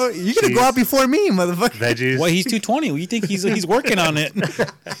 bacon. oh, you're gonna go cheese, out before me, motherfucker. veggies. Well, he's 220. You think he's working on it?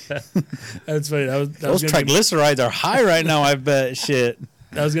 That's funny. That Those was gonna be, triglycerides are high right now. I bet. Shit.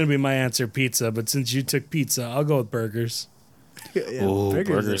 that was gonna be my answer, pizza. But since you took pizza, I'll go with burgers. Yeah, Ooh, burgers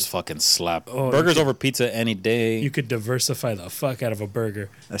burgers are- fucking slap. Oh, Burgers you over pizza any day. You could diversify the fuck out of a burger.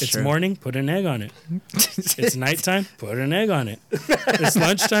 That's It's true. morning, put an egg on it. It's nighttime, put an egg on it. It's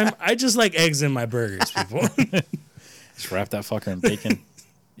lunchtime. I just like eggs in my burgers, people. Just wrap that fucker in bacon.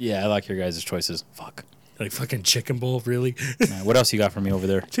 Yeah, I like your guys' choices. Fuck. Like fucking chicken bowl, really? Man, what else you got for me over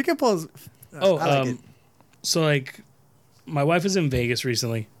there? Chicken balls. Oh, I like it. so like, my wife was in Vegas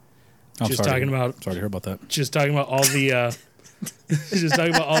recently. I'm Just sorry to- talking about- Sorry to hear about that. Just talking about all the, just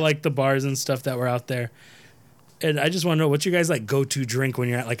talking about all like the bars and stuff that were out there. And I just want to know, what's your guys like go-to drink when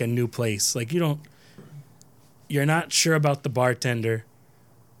you're at like a new place? Like you're not sure about the bartender,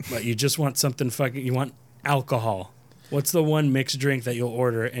 but you just want something you want alcohol. What's the one mixed drink that you'll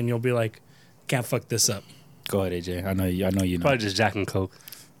order and you'll be like, can't fuck this up? Go ahead, AJ. I know you. Know. Probably just Jack and Coke.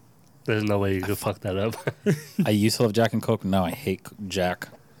 There's no way you could fuck that up. I used to love Jack and Coke. Now I hate Jack.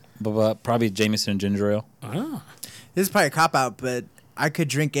 But probably Jameson and ginger ale. Oh. This is probably a cop out, but I could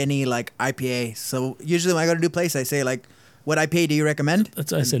drink any like IPA. So usually when I go to a new place, I say like, "What IPA do you recommend?"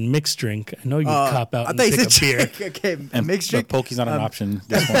 That's why I said mixed drink. I know you cop out I and thought you pick a said beer. drink. Okay, And mixed drink. But Pokey's not an option.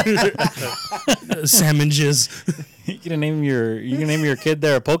 This one. Salmon jizz. You gonna name your kid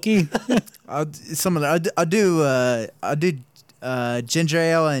there a Pokey? I'll do ginger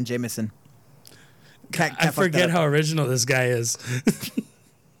ale and Jameson. Can't I fuck that forget up. how original this guy is.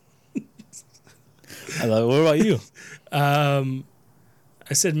 I love, what about you?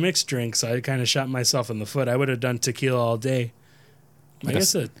 I said mixed drink, so I kind of shot myself in the foot. I would have done tequila all day. I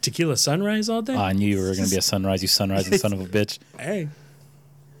guess a tequila sunrise all day? I knew you were gonna be a sunrise. You sunrising son of a bitch. Hey.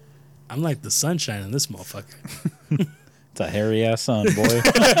 I'm like the sunshine in this motherfucker. It's a hairy ass sun, boy.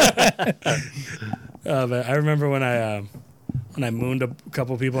 But I remember when I mooned a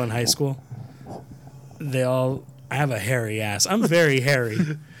couple people in high school. I have a hairy ass. I'm very hairy.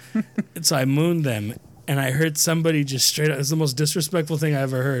 And so I mooned them, and I heard somebody just straight up, it's the most disrespectful thing I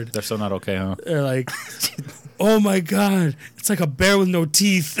ever heard. They're still not okay, huh? They're like, "Oh my God, it's like a bear with no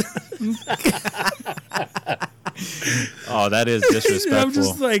teeth." Oh, that is disrespectful. I'm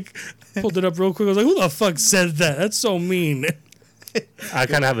just like, pulled it up real quick. I was like, "Who the fuck said that? That's so mean." I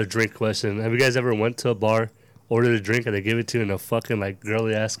kind of have a drink question. Have you guys ever went to a bar, ordered a drink, and they give it to you in a fucking like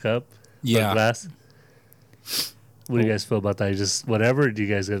girly ass cup? Yeah. Or glass? What do you guys feel about that? You just whatever? Or do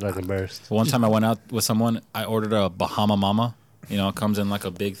you guys get like embarrassed? One time I went out with someone, I ordered a Bahama Mama. You know, it comes in like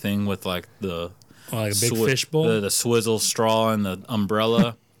a big thing with like the Like a big fish bowl. the swizzle straw and the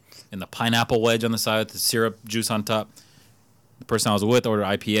umbrella and the pineapple wedge on the side with the syrup juice on top. The person I was with ordered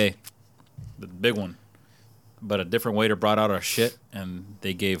IPA, the big one. But a different waiter brought out our shit, and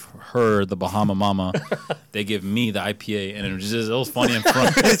they gave her the Bahama Mama. They give me the IPA, and it was funny in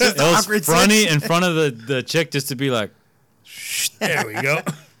front. It was awkward funny in front of the chick just to be like, There we go.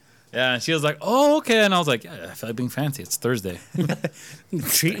 yeah. And she was like, "Oh, okay." And I was like, "Yeah, I feel like being fancy. It's Thursday.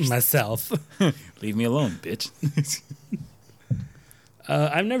 Treating myself. Leave me alone, bitch."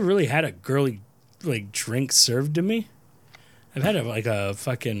 I've never really had a girly like drink served to me. I've had a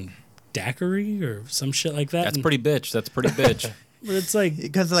fucking daiquiri or some shit like that. That's and- pretty bitch. That's pretty bitch. But it's like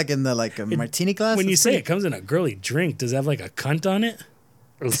It comes like in the like a martini glass. when you It's say pretty- it comes in a girly drink, does it have like a cunt on it?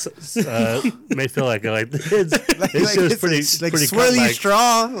 May feel like it's like, just it's pretty like pretty swirly cunt-like.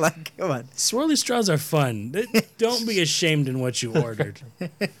 straw. Like, come on. Swirly straws are fun. Don't be ashamed in what you ordered.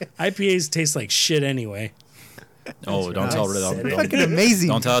 IPAs taste like shit anyway. Oh, don't tell Ray. said it. Fucking amazing.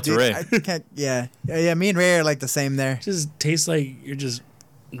 Don't tell it to dude. Ray. I can't. Yeah. Me and Ray are like the same there. Just tastes like you're just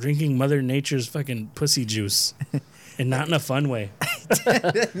drinking Mother Nature's fucking pussy juice, and not in a fun way.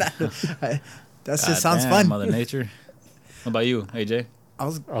 That just God sounds damn, fun. Mother Nature. What about you, AJ? I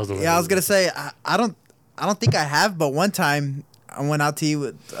was gonna gonna say I don't think I have, but one time I went out to eat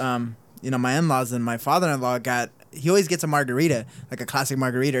with my in-laws, and my father-in-law he always gets a margarita, like a classic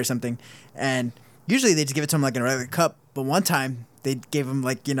margarita or something, and usually they just give it to him like in a regular cup, but one time they gave him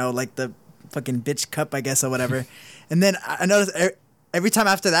like like the fucking bitch cup, I guess, or whatever. And then I noticed every time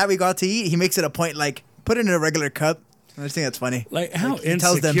after that we go out to eat, he makes it a point like put it in a regular cup. I just think that's funny. Like, how he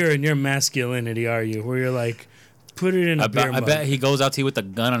tells them- insecure in your masculinity are you? Where you're like, put it in a beer I mug. bet he goes out to you with a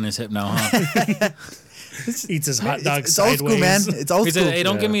gun on his hip now, huh? Eats his hot dog It's old sideways. school, man. It's old He school. says, "Hey,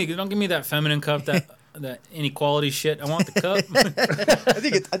 don't Yeah. give me that feminine cup, that inequality shit. I want the cup.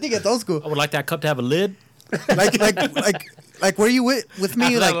 I think it's old school. I would like that cup to have a lid. Like were you with me?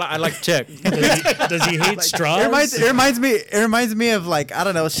 After Like that, I'd like to check. Does he hate straws? it reminds me of like, I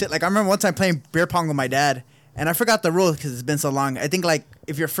don't know, shit. Like I remember one time playing beer pong with my dad, and I forgot the rule because it's been so long. I think like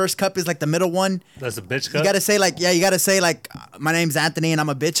if your first cup is like the middle one, That's a bitch you cup. gotta say like my name's Anthony and I'm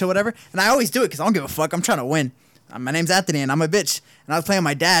a bitch or whatever. And I always do it because I don't give a fuck. I'm trying to win. My name's Anthony and I'm a bitch. And I was playing with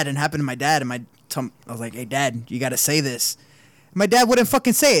my dad, and it happened to my dad, and I was like, "Hey Dad, you gotta say this." My dad wouldn't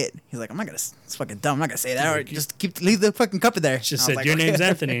fucking say it. He's like, "I'm not gonna. It's fucking dumb. I'm not gonna say that. Or just leave the fucking cup in there." Just And I was said, like, your "Okay." name's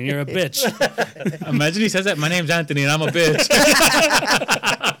Anthony and you're a bitch. Imagine he says that. My name's Anthony and I'm a bitch.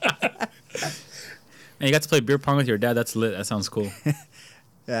 And you got to play beer pong with your dad. That's lit. That sounds cool. Yeah,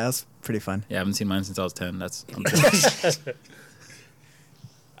 that's pretty fun. Yeah, I haven't seen mine since I was 10.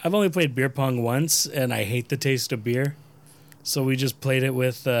 I've only played beer pong once, and I hate the taste of beer. So we just played it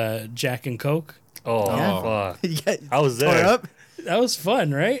with Jack and Coke. Oh, Yeah. fuck. Yeah, I was tore there. up. That was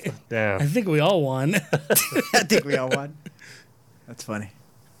fun, right? I Damn. think we all won. I think we all won. That's funny.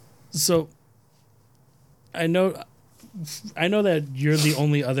 So I know that you're the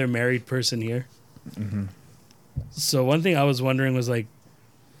only other married person here. Mm-hmm. So one thing I was wondering was like,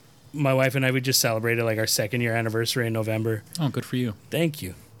 my wife and I, we just celebrated like our 2nd-year anniversary in November. Oh, good for you. Thank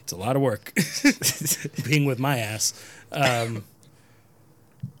you. It's a lot of work being with my ass.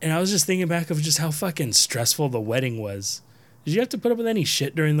 And I was just thinking back of just how fucking stressful the wedding was. Did you have to put up with any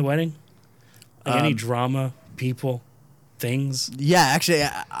shit during the wedding? Like any drama, people, things? Yeah, actually,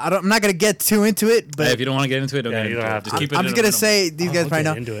 I'm not gonna get too into it, but Hey, if you don't want to get into it, don't Yeah, get you into don't it. have Just to. keep it. I'm in just a gonna minimum. say these guys I'll probably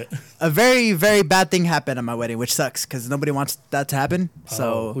get know into it. a very, very bad thing happened at my wedding, which sucks because nobody wants that to happen.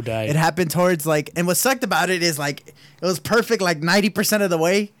 So who died? it happened towards like, and what sucked about it is like it was perfect like 90% of the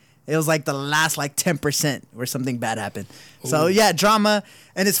way. It was like the last like 10% where something bad happened. So yeah, drama.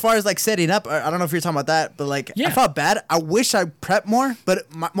 And as far as like setting up, I don't know if you're talking about that, but like Yeah. I felt bad. I wish I prepped more, but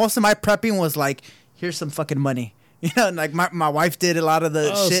most of my prepping was like, here's some fucking money. You know, and like my wife did a lot of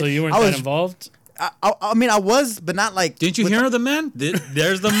the Oh, shit. so you weren't I that was, involved? I mean, I was, but not like. Didn't you with- hear the man?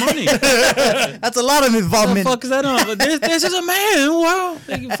 There's the money. That's a lot of What the involvement. fuck is that on? This is a man. Wow.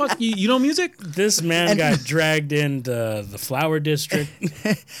 Like, fuck you know music? This man And- got dragged into the flower district.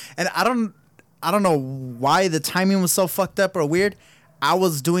 And I don't know why the timing was so fucked up or weird. I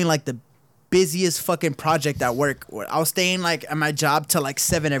was doing like the busiest fucking project at work. I was staying like at my job till like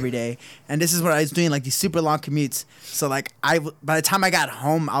 7 every day, and this is what I was doing, like these super long commutes. So like by the time I got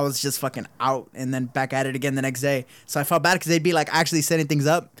home, I was just fucking out and then back at it again the next day. So I felt bad because they'd be like actually setting things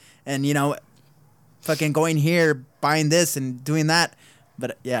up and you know, fucking going here, buying this and doing that.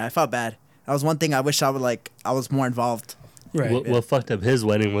 But yeah, I felt bad. That was one thing I wish I was more involved. Right. What fucked up his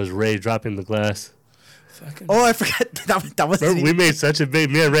wedding was Ray dropping the glass. Fucking Oh, I forgot that was Remember, me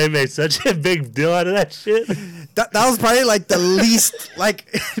and Ray made such a big deal out of that shit. that was probably like the least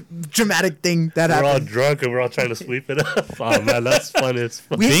like dramatic thing that We're all happened. drunk and we're all trying to sweep it up. Oh man, that's funny as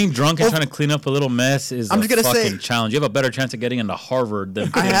fuck. Being drunk and Oh. trying to clean up a little mess is I'm a just gonna say- fucking challenge. You have a better chance of getting into Harvard than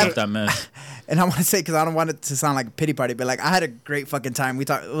cleaning have- up that mess. And I want to say because I don't want it to sound like a pity party, but like I had a great fucking time. We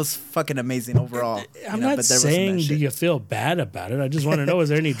thought it was fucking amazing overall. I'm you know, not but there was some saying bad do shit. you feel bad about it. I just want to know, is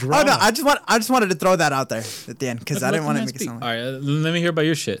there any drama? Oh no, I just wanted to throw that out there at the end because I didn't want to make it sound All like. right, let me hear about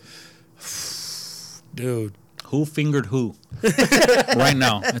your shit. Dude. Who fingered who? Right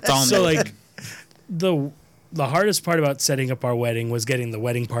now. It's on So there. like the hardest part about setting up our wedding was getting the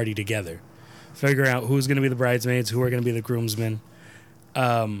wedding party together. Figuring out who's going to be the bridesmaids, who are going to be the groomsmen.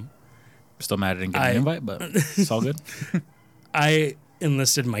 Still mad I didn't get an invite, but it's all good. I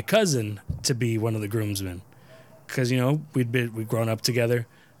enlisted my cousin to be one of the groomsmen because you know we'd grown up together.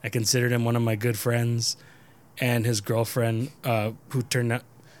 I considered him one of my good friends, and his girlfriend, who turned out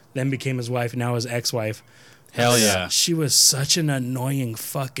then became his wife, now his ex-wife. Hell yeah. She was such an annoying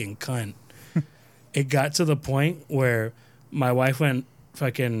fucking cunt. It got to the point where my wife went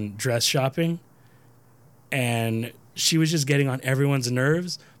fucking dress shopping, and she was just getting on everyone's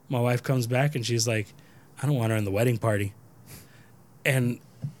nerves. My wife comes back and she's like, I don't want her in the wedding party. And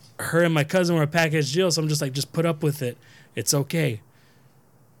her and my cousin were a package deal, so I'm just like, just put up with it. It's okay.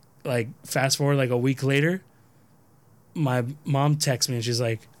 Like, fast forward like a week later, my mom texts me and she's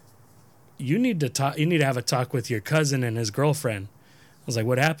like, you need to have a talk with your cousin and his girlfriend. I was like,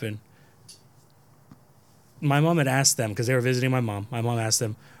 what happened? My mom had asked them, because they were visiting my mom. My mom asked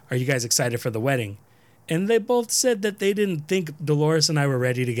them, are you guys excited for the wedding? And they both said that they didn't think Dolores and I were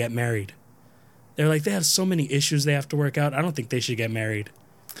ready to get married. They're like, they have so many issues they have to work out. I don't think they should get married.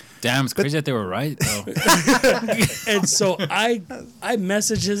 Damn, it's crazy that they were right, though. And so I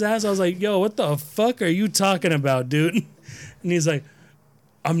messaged his ass. I was like, yo, what the fuck are you talking about, dude? And he's like,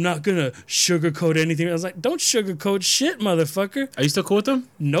 I'm not going to sugarcoat anything. I was like, don't sugarcoat shit, motherfucker. Are you still cool with them?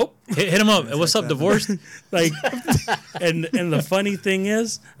 Nope. Hit him up. What's up, divorced? Like, and the funny thing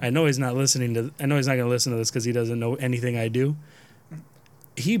is, I know he's not going to listen to this because he doesn't know anything I do.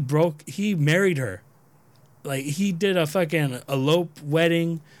 He married her. Like, he did a fucking elope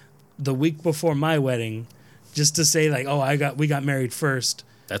wedding the week before my wedding just to say, like, oh, we got married first.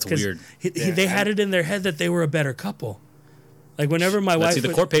 That's 'Cause weird. They had it in their head that they were a better couple. Like, whenever my Let's wife see the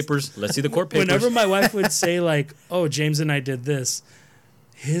would- court papers. Let's see the court papers. whenever my wife would say, like, oh, James and I did this,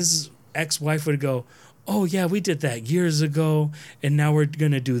 his ex-wife would go, oh, yeah, we did that years ago, and now we're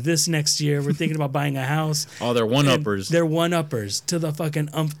going to do this next year. We're thinking about buying a house. Oh, they're one-uppers. They're one-uppers to the fucking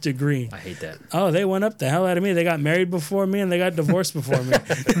umph degree. I hate that. Oh, they went up the hell out of me. They got married before me, and they got divorced before me.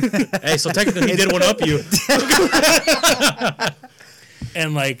 Hey, so technically he did one up you.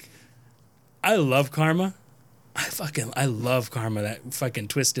 And, like, I love Karma. I love Karma, that fucking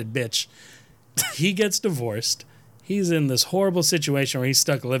twisted bitch. He gets divorced. He's in this horrible situation where he's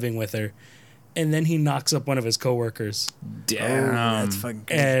stuck living with her. And then he knocks up one of his coworkers. Damn. That's fucking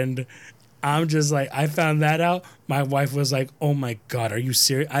crazy. And I'm just like, I found that out. My wife was like, oh my God, are you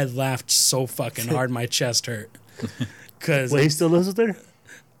serious? I laughed so fucking hard, my chest hurt. Because Wait, he still lives with her?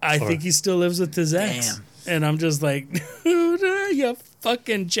 I think he still lives with his ex. Damn. And I'm just like, dude, you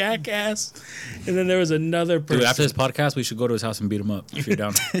fucking jackass. And then there was another person. Dude, after this podcast, we should go to his house and beat him up if you're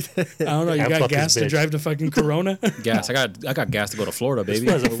down. I don't know. You I'm got fucking gas to bitch. drive to fucking Corona? Gas. I got gas to go to Florida, baby.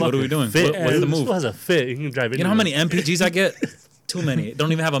 This was a What are we fucking doing? Fit, What's the dude. This move? was a fit. You can drive You know how many MPGs I get? Too many. It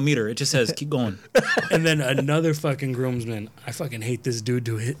don't even have a meter. It just says keep going. And then another fucking groomsman. I fucking hate this dude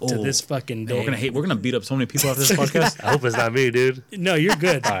to Oh. this fucking day. We're gonna beat up so many people after this podcast. I hope it's not me, dude. No, you're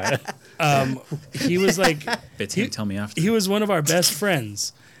good. All right. He was like, Fitz, you tell me after. he was one of our best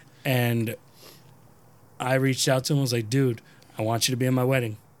friends. And I reached out to him and was like, dude, I want you to be in my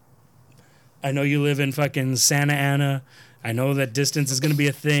wedding. I know you live in fucking Santa Ana. I know that distance is going to be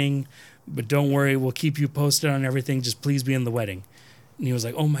a thing, but don't worry. We'll keep you posted on everything. Just please be in the wedding. And he was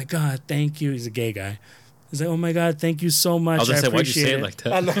like, oh my God, thank you. He's a gay guy. He's like, oh my God, thank you so much. I was gonna say, why'd you appreciate say it like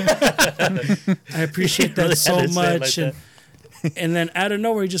that? I appreciate Really that so had to say it much. like And then out of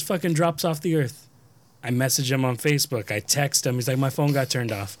nowhere, he just fucking drops off the earth. I message him on Facebook. I text him. He's like, my phone got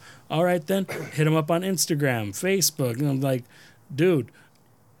turned off. All right, then. Hit him up on Instagram, Facebook. And I'm like, dude,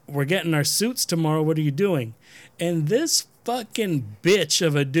 we're getting our suits tomorrow. What are you doing? And this fucking bitch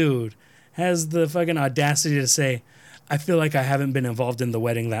of a dude has the fucking audacity to say, I feel like I haven't been involved in the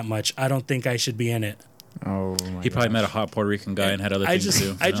wedding that much. I don't think I should be in it. Oh, He probably met a hot Puerto Rican guy and had other things to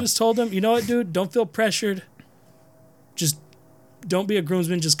do. I just told him, you know what, dude? Don't feel pressured. Just don't be a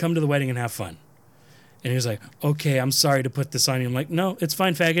groomsman. Just come to the wedding and have fun. And he was like, okay, I'm sorry to put this on you. I'm like, no, it's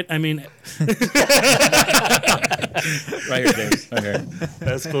fine, faggot. I mean, right here, James. Right here.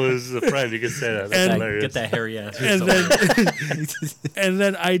 That's cool. This is a friend. You can say that. That's And- hilarious. Get that hairy ass. and then, and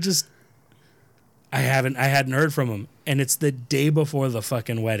then I hadn't heard from him. And it's the day before the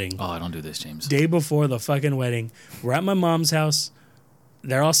fucking wedding. Oh, don't do this, James. Day before the fucking wedding. We're at my mom's house.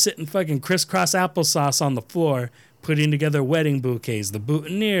 They're all sitting fucking crisscross applesauce on the floor, putting together wedding bouquets, the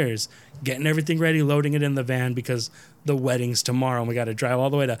boutonnieres, getting everything ready, loading it in the van because the wedding's tomorrow and we got to drive all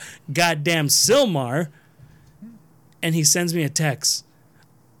the way to goddamn Silmar. And he sends me a text.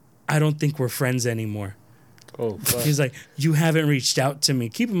 I don't think we're friends anymore. Oh, fuck. He's like, you haven't reached out to me.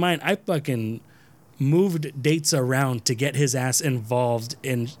 Keep in mind, I fucking moved dates around to get his ass involved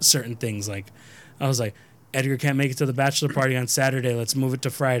in certain things. Like, I was like, Edgar can't make it to the bachelor party on Saturday. Let's move it to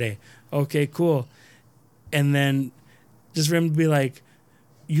Friday. Okay, cool. And then just for him to be like,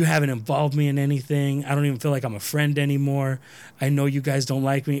 you haven't involved me in anything. I don't even feel like I'm a friend anymore. I know you guys don't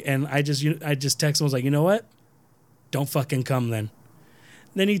like me. And I just texted him. I was like, you know what? Don't fucking come then.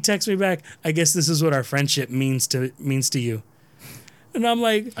 Then he texts me back, I guess this is what our friendship means to you. And I'm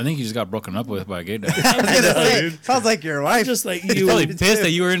like, I think you just got broken up with by a gay guy. I was gonna say, sounds like your wife. just like He's you. probably pissed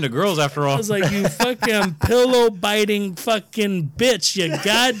that you were into girls after all. I was like, you fucking pillow biting fucking bitch, you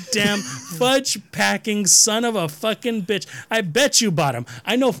goddamn fudge packing son of a fucking bitch. I bet you bought him.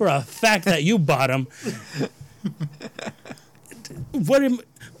 I know for a fact that you bought him.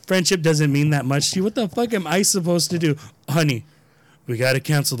 Friendship doesn't mean that much to you. What the fuck am I supposed to do? Honey, we got to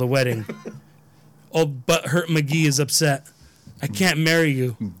cancel the wedding. Old butthurt McGee is upset. I can't marry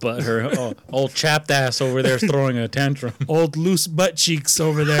you. But her old chapped ass over there is throwing a tantrum. Old loose butt cheeks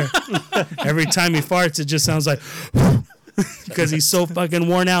over there. Every time he farts, it just sounds like because he's so fucking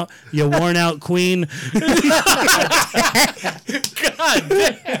worn out. You worn out queen. God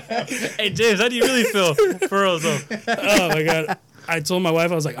damn. Hey, James, how do you really feel? For real, though. Oh my god. I told my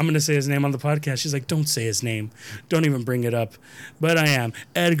wife, I was like, I'm going to say his name on the podcast. She's like, don't say his name. Don't even bring it up. But I am.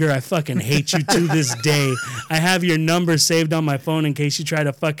 Edgar, I fucking hate you to this day. I have your number saved on my phone in case you try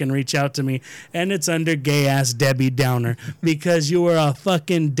to fucking reach out to me. And it's under gay ass Debbie Downer because you were a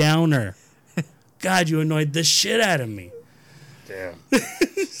fucking downer. God, you annoyed the shit out of me. Damn.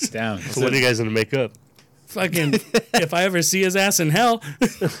 Damn. So when are you guys going to make up? Fucking, if I ever see his ass in hell.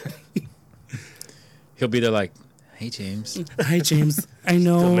 He'll be there like, hey, James. Hi, James. I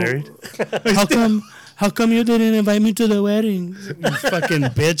know. Still married? How come you didn't invite me to the wedding? You fucking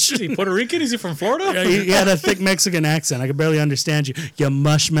bitch. Is he Puerto Rican? Is he from Florida? Yeah, he had a thick Mexican accent. I could barely understand you. You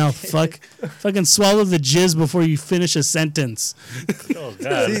mush mouth fuck. Fucking swallow the jizz before you finish a sentence. Oh,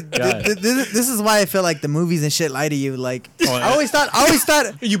 God. See, God. this is why I feel like the movies and shit lie to you. Like, Oh, I always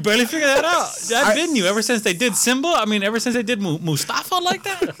thought, You barely figured that out. I've been you ever since they did Simba. I mean, ever since they did Mustafa like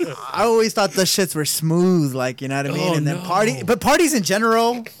that. I always thought the shits were smooth. Like, you know what I mean? Oh, And then no. parties in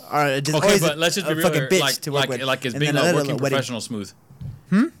general are just Okay, always but let's just a be real. fucking Here. bitch to work with. Like is And being then a another working wedding. professional smooth?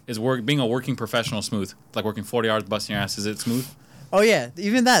 Is being a working professional smooth? Like working 40 hours busting your ass. Is it smooth? Oh yeah,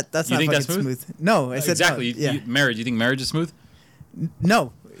 even that's You not think fucking that's smooth? No, I said Exactly. No. Yeah, Marriage. You think marriage is smooth?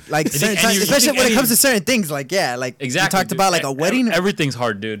 no. Like, think certain any- times, you especially think when any- it comes to certain things. Like, yeah, like Exactly. you talked dude. about like a wedding. Everything's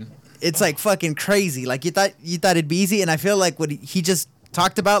hard, dude. It's like fucking crazy. Like you thought it'd be easy, and I feel like what he just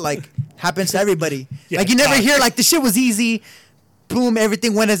talked about like happens to everybody. Yeah, like you never hear like the shit was easy. Boom,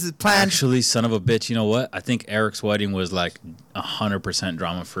 everything went as planned. Actually, son of a bitch, you know what? I think Eric's wedding was like 100%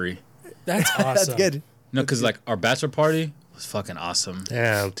 drama free. That's awesome. That's good. No, because like our bachelor party was fucking awesome.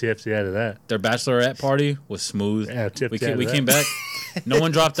 Damn, TFC out of that. Their bachelorette party was smooth. Yeah, we came back. No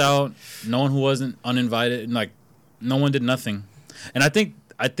one dropped out. No one who wasn't uninvited. And like, no one did nothing. And I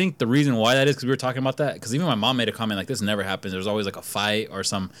think the reason why that is because we were talking about that. Because even my mom made a comment like, this never happens. There's always like a fight or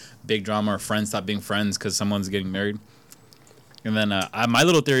some big drama or friends stop being friends because someone's getting married. And then my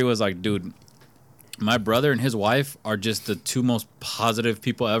little theory was like, dude, my brother and his wife are just the two most positive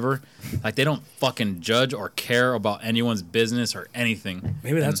people ever. Like, they don't fucking judge or care about anyone's business or anything.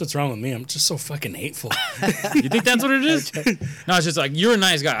 Maybe that's what's wrong with me. I'm just so fucking hateful. You think that's what it is? No, it's just like, you're a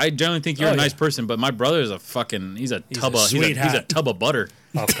nice guy. I generally think you're a nice person, but my brother is he's a tub of butter.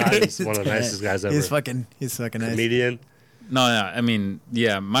 Oh, Kyle's one of the nicest guys ever. He's fucking nice. Comedian. No, yeah, I mean,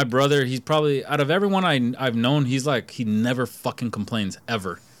 yeah, my brother, he's probably, out of everyone I've known, he's like, he never fucking complains,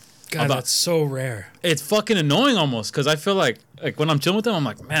 ever. God, that's so rare. It's fucking annoying almost, because I feel like when I'm chilling with him, I'm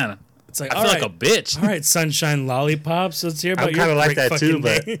like, man, it's like, I feel like a bitch. All right, sunshine lollipops, let's hear about I'm your kind of like great that too,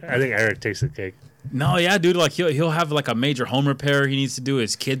 but day. I think Eric takes the cake. No, yeah, dude, like he'll have like a major home repair he needs to do,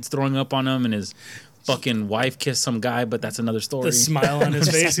 his kids throwing up on him, and his fucking wife kissed some guy, but that's another story. The smile on his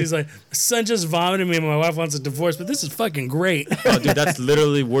face, he's like, son just vomited me and my wife wants a divorce, but this is fucking great. Oh, dude, that's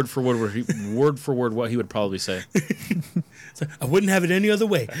literally word for word what he would probably say. Like, I wouldn't have it any other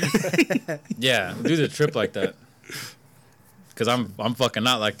way. Yeah, do the trip like that. Because I'm fucking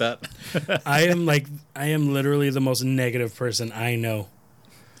not like that. I am literally the most negative person I know.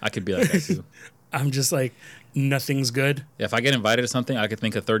 I could be like that too. I'm just like, nothing's good. Yeah, if I get invited to something, I could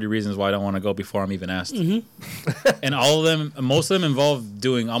think of 30 reasons why I don't want to go before I'm even asked. Mm-hmm. And most of them involve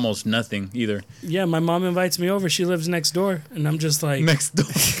doing almost nothing either. Yeah, my mom invites me over. She lives next door. And I'm just like... Next door.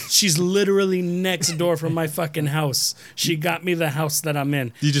 She's literally next door from my fucking house. She got me the house that I'm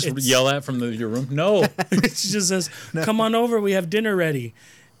in. You just yell at from your room? No. She just says, come on over. We have dinner ready.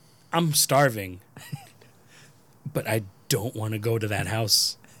 I'm starving. But I don't want to go to that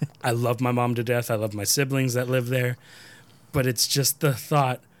house. I love my mom to death. I love my siblings that live there. But it's just the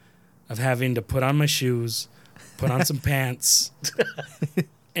thought of having to put on my shoes, put on some pants,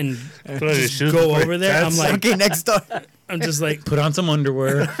 and just go over there. I'm like, okay, next door. I'm just like, put on some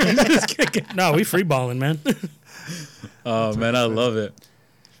underwear. no, we free balling, man. Oh, man, I love it.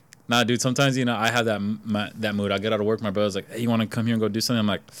 Nah, dude, sometimes, I have that mood. I get out of work, my brother's like, hey, you want to come here and go do something? I'm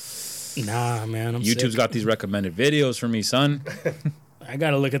like, nah, man, I'm YouTube's sick. got these recommended videos for me, son. I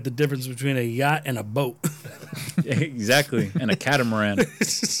got to look at the difference between a yacht and a boat. Exactly. And a catamaran.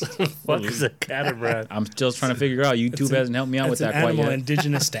 What is a catamaran? I'm still trying to figure out. YouTube hasn't helped me out with that quite animal yet.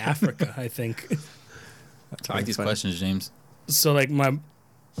 indigenous to Africa, I think. I like these questions, James. So, like,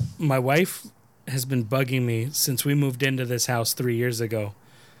 my wife has been bugging me since we moved into this house 3 years ago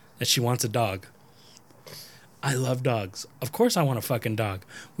that she wants a dog. I love dogs. Of course I want a fucking dog.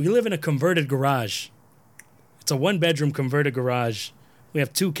 We live in a converted garage. It's a 1-bedroom converted garage. We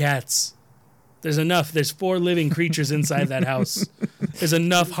have 2 cats. There's enough. There's 4 living creatures inside that house. There's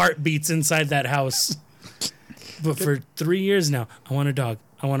enough heartbeats inside that house. But for 3 years now, I want a dog.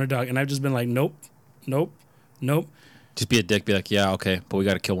 I want a dog. And I've just been like, nope, nope, nope. Just be a dick. Be like, yeah, okay, but we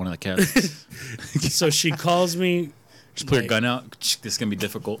got to kill one of the cats. So she calls me. Just put your gun out. This is going to be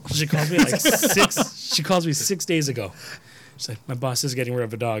difficult. She called me like 6 days ago. She's like, my boss is getting rid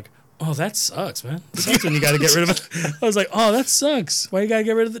of a dog. Oh, that sucks, man. It sucks when you got to get rid of it. I was like, oh, that sucks. Why you got to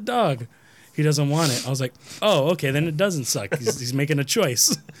get rid of the dog? He doesn't want it. I was like, oh, okay, then it doesn't suck. He's making a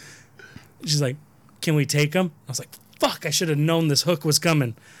choice. She's like, can we take him? I was like, fuck, I should have known this hook was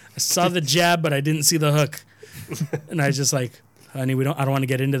coming. I saw the jab, but I didn't see the hook. And I was just like, honey, I don't want to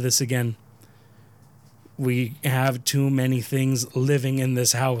get into this again. We have too many things living in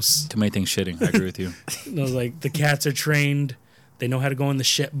this house. Too many things shitting. I agree with you. I was like, the cats are trained. They know how to go in the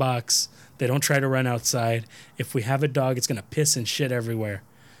shit box. They don't try to run outside. If we have a dog, it's going to piss and shit everywhere.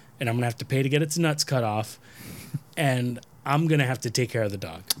 And I'm going to have to pay to get its nuts cut off. And I'm going to have to take care of the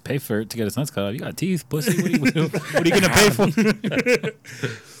dog. Pay for it to get its nuts cut off. You got teeth, pussy. What are you going to pay for?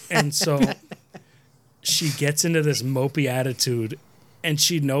 And so she gets into this mopey attitude. And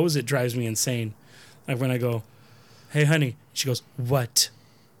she knows it drives me insane. Like when I go, hey, honey. She goes, what?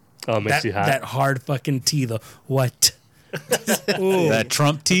 Oh, it makes you hot. That hard fucking T, the what? Ooh, That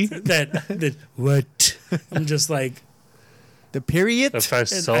Trump tea? that what? I'm just like, The period. I'm trying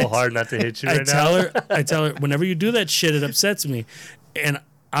so hard not to hit you I right now. I tell her, whenever you do that shit, it upsets me. And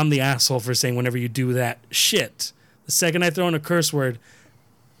I'm the asshole for saying whenever you do that shit. The second I throw in a curse word,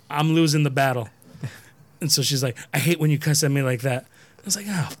 I'm losing the battle. And so she's like, I hate when you cuss at me like that. I was like,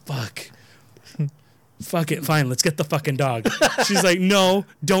 oh, fuck. Fuck it, fine, let's get the fucking dog. She's like, no,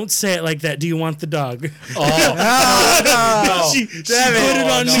 don't say it like that. Do you want the dog? Oh, She put it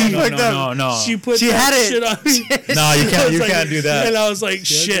on me. no. She had it. shit on me. No, you I can't. was You like- can't do that. And I was like, had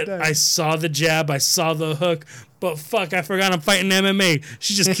shit, the dog. I saw the jab, I saw the hook, but fuck, I forgot I'm fighting MMA.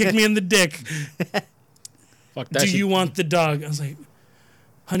 She just kicked me in the dick. Fuck that. Do shit. you want the dog? I was like,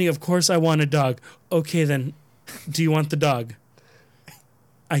 honey, of course I want a dog. Okay, then, do you want the dog?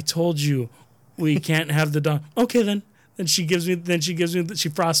 I told you we can't have the dog. Okay, then. She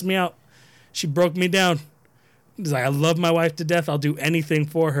frosts me out. She broke me down. She's like, I love my wife to death. I'll do anything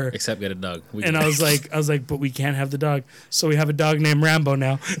for her. Except get a dog. And I was like, but we can't have the dog. So we have a dog named Rambo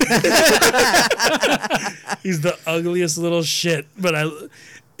now. He's the ugliest little shit. But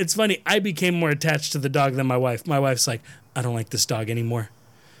it's funny. I became more attached to the dog than my wife. My wife's like, I don't like this dog anymore.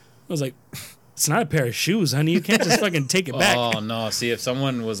 I was like, it's not a pair of shoes, honey. You can't just fucking take it back. Oh no! See, if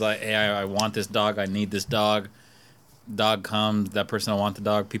someone was like, "Hey, I want this dog. I need this dog." Dog comes. That person I want the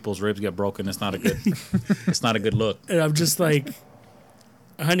dog. People's ribs get broken. It's not a good. It's not a good look. And I'm just like,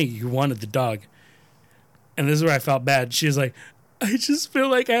 honey, you wanted the dog. And this is where I felt bad. She was like, I just feel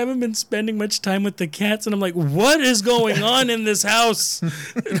like I haven't been spending much time with the cats. And I'm like, what is going on in this house?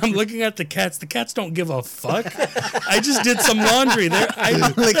 And I'm looking at the cats. The cats don't give a fuck. I just did some laundry there. Look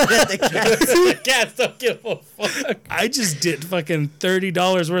at the cat. The cats don't give a fuck. I just did fucking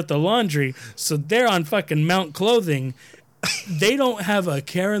 $30 worth of laundry. So they're on fucking Mount Clothing. They don't have a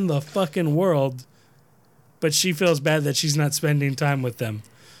care in the fucking world. But she feels bad that she's not spending time with them.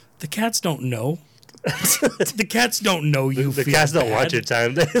 The cats don't know. The cats don't know you. The feel cats don't bad. want your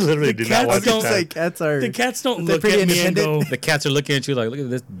time. They literally do cats not want your don't time. Like cats are. The cats don't They're look pretty at me and go, independent. The cats are looking at you like, look at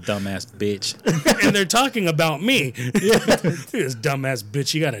this dumbass bitch. and they're talking about me. Look at this dumbass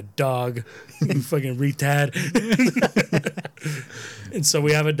bitch. You got a dog. You fucking retard. And so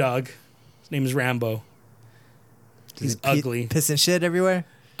we have a dog. His name is Rambo. He's ugly. Pissing shit everywhere.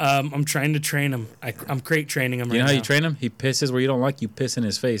 I'm trying to train him. I'm crate training him right You know now. how you train him? He pisses where you don't like. You piss in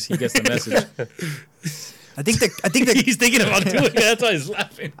his face. He gets the message. I think the He's thinking about doing it. That's why he's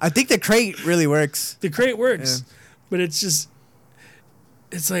laughing. I think the crate really works. The crate works, but it's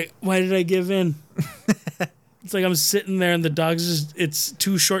like, why did I give in? It's like I'm sitting there and the dog's it's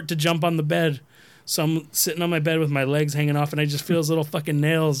too short to jump on the bed. So I'm sitting on my bed with my legs hanging off and I just feel his little fucking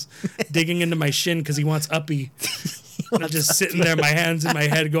nails digging into my shin because he wants uppy. And I'm just sitting there, my hands in my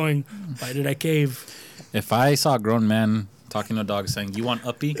head going, why did I cave? If I saw a grown man talking to a dog saying, "You want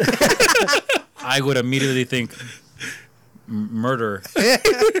uppy?" I would immediately think murder,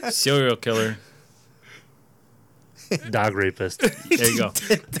 serial killer. Dog rapist. There you go.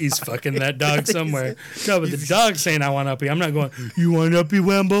 He's fucking that dog somewhere. No, but the dog's saying I want uppy. I'm not going, you want uppy,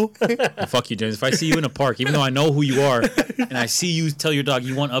 Wambo? Well, fuck you, James. If I see you in a park, even though I know who you are, and I see you tell your dog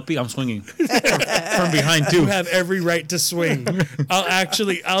you want uppy, I'm swinging from behind You too. have every right to swing.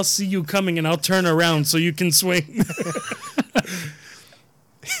 I'll see you coming and I'll turn around so you can swing.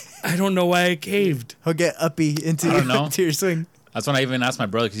 I don't know why I caved. He'll get uppy into I don't know. to your swing. That's when I even asked my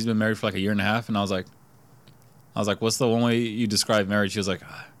brother because he's been married for like a year and a half, and I was like, "What's the one way you describe marriage?" He was like,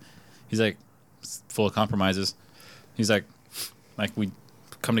 "He's like it's full of compromises." He's like we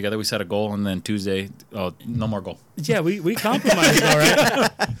come together, we set a goal, and then Tuesday, no more goal. Yeah, we compromised, all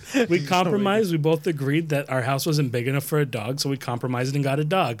right? We compromised. We both agreed that our house wasn't big enough for a dog, so we compromised and got a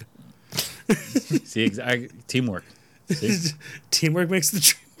dog. See, teamwork. See? Teamwork makes the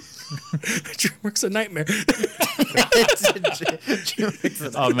dream. Dreamwork's a nightmare.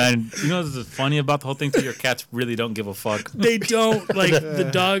 Oh man, you know what's funny about the whole thing? Too, your cats really don't give a fuck. They don't like the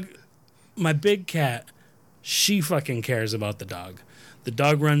dog. My big cat, she fucking cares about the dog. The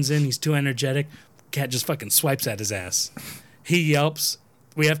dog runs in, he's too energetic. Cat just fucking swipes at his ass. He yelps.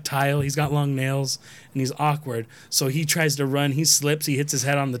 We have tile. He's got long nails and he's awkward. So he tries to run. He slips. He hits his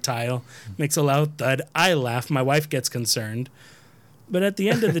head on the tile. Makes a loud thud. I laugh. My wife gets concerned. But at the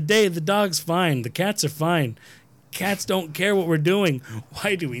end of the day, the dog's fine. The cats are fine. Cats don't care what we're doing.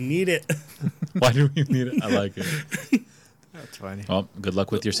 Why do we need it? Why do we need it? I like it. That's funny. Well, good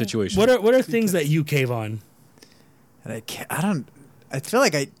luck with your situation. What are things that you cave on? And I feel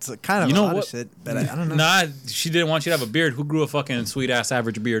like it's kind of You know a lot what? of shit, but I don't know. Nah, she didn't want you to have a beard. Who grew a fucking sweet ass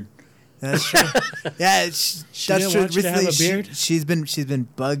average beard? That's true. Yeah, that's didn't true. want you to have a Recently, beard? she's been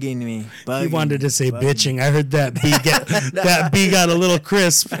bugging me. He wanted to say bugging. bitching. I heard that B got a little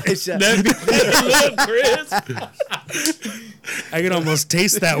crisp. Little Chris. I could almost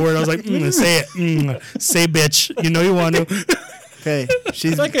taste that word. I was like, say it. Say bitch. You know you want to. Okay,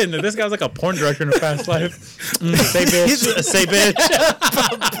 she's It's like this guy's like a porn director in a past life. Say bitch. Say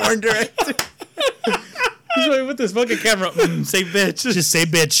bitch. porn director. He's do we put this fucking camera? Say bitch. Just say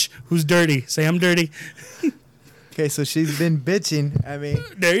bitch. Who's dirty? Say I'm dirty. Okay, so she's been bitching. I mean,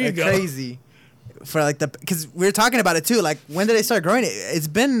 There you like go. crazy for like because we were talking about it too. Like, when did I start growing it? It's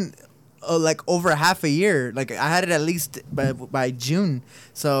been like over half a year. Like, I had it at least by June.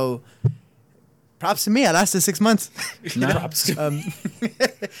 So, props to me. I lasted 6 months. Nah. Props to,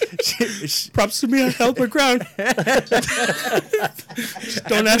 She- props to me. I held my ground. Just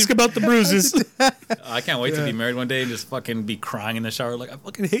don't ask about the bruises. I can't wait to be married one day and just fucking be crying in the shower like I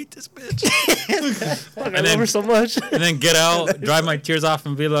fucking hate this bitch. Fuck, I then- love her so much. And then get out, dry my tears off,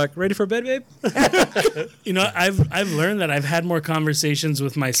 and be like, "Ready for bed, babe?" You know, I've learned that I've had more conversations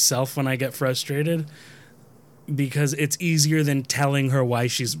with myself when I get frustrated because it's easier than telling her why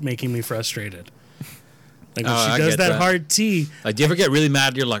she's making me frustrated. Like when Oh, I she does get that that. hard T, Like, do you ever get really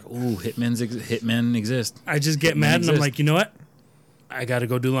mad? You're like, "Ooh, hitmen exist." I just get Hitmen mad and I'm exist. like, you know what? I gotta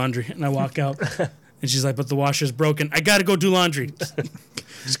go do laundry, and I walk out. And she's like, but the washer's broken. I gotta go do laundry.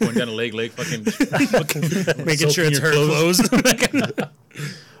 Just going down a leg, fucking Making sure it's Soaking her your clothes.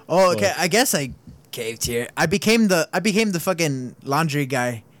 Oh, okay. I guess I caved here. I became the fucking laundry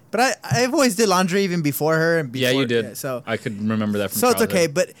guy. But I've always did laundry even before her and before, Yeah, you did. so I could remember that from so it's childhood. okay.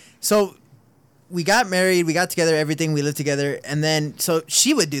 But so we got married, we got together, everything, we lived together, and then so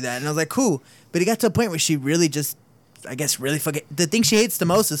she would do that, and I was like, cool. But it got to a point where she really just, I guess, really fucking. The thing she hates the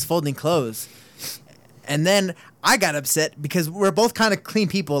most is folding clothes. And then I got upset because we're both kind of clean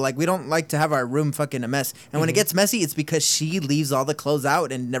people. Like, we don't like to have our room fucking a mess. And when it gets messy, it's because she leaves all the clothes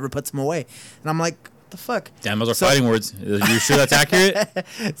out and never puts them away. And I'm like, what the fuck? Damn, those are So- fighting words. Are you sure that's accurate?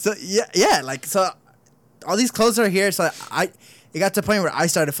 So yeah, like, so all these clothes are here. So it got to the point where I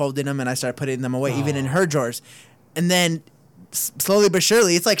started folding them and I started putting them away, even in her drawers. And then slowly but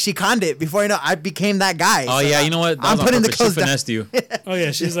surely, it's like she conned it. Before you know, I became that guy. Oh So yeah, you know what? That I'm was on putting the purpose. clothes She down. finessed you. Oh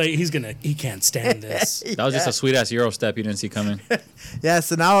yeah, she's like, he can't stand this. That was just a sweet ass Euro step you didn't see coming. Yeah,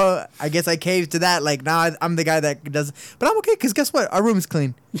 so now I guess I caved to that. Like, now I'm the guy that does. But I'm okay because guess what? Our room's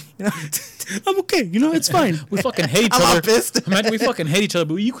clean. You know? I'm okay. You know, it's fine. We fucking hate each I'm all other. pissed. Imagine we fucking hate each other,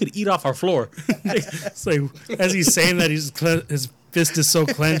 but you could eat off our floor. It's like as he's saying that, his fist is so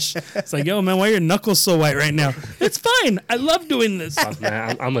clenched. It's like, yo, man, why are your knuckles so white right now? It's fine. I love doing this. Fuck,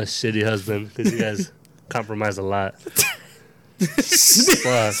 man, I'm a shitty husband because you guys compromise a lot. Fuck.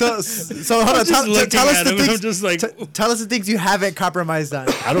 So hold on. just looking Tell us at the him and things. I'm just like, Tell us the things you haven't compromised on.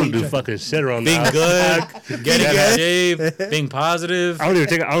 I don't do fucking shit around the Being house. good, getting in shape, being positive, I don't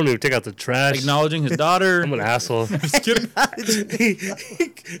even take out the trash. acknowledging his daughter. I'm an asshole. he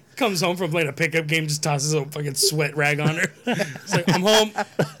comes home from playing a pickup game, just tosses a fucking sweat rag on her. It's like, I'm home.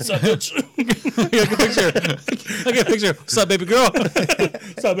 What's up, bitch? I get a picture. I get a picture. What's up, baby girl?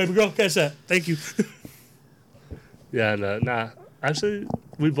 What's up, baby girl? Catch that. Thank you. Yeah, no, nah. Actually,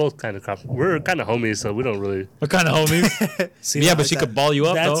 we both kind of we're kind of homies, so we don't really. What kind of homies? See, Yeah, but she could ball you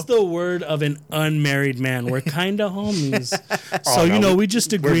up that's though. the word of an unmarried man. We're kind of homies. So, Oh, no, you know, we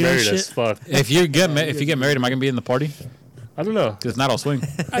just We're agree on married as shit. fuck. If you get married, am I gonna be in the party? I don't know. 'Cause if not, I'll swing.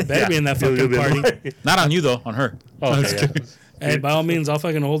 I better be in that You'll fucking be in the party. Not on you though, on her. Oh, okay, yeah. Hey, by all means, I'll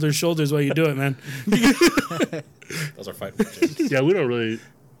fucking hold her shoulders while you do it, man. Those are fighting words. Yeah, we don't really.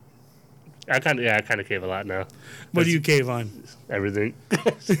 I kind of cave a lot now. What do you cave on? Everything.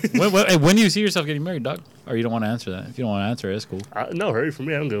 When do you see yourself getting married, dog? Or you don't want to answer that? If you don't want to answer, it's cool. No hurry for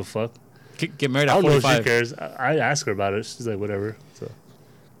me. I don't give a fuck. Get married I at don't know if she 45. cares. I ask her about it. She's like, whatever. So,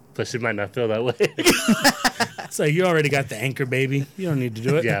 but she might not feel that way. It's like, you already got the anchor, baby. You don't need to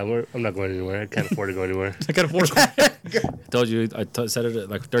do it. Yeah, I'm not going anywhere. I can't afford to go anywhere. I can't afford to go. I told you, said it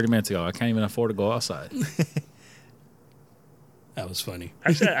like 30 minutes ago. I can't even afford to go outside. That was funny.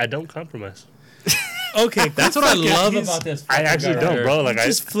 Actually, I don't compromise. Okay, That's what I love about this. I actually don't, bro. Like, I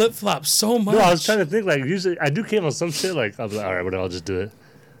just flip flop so much. no, I was trying to think. Like, usually I do cave on some shit. Like, I'll be like, all right, whatever, I'll just do it.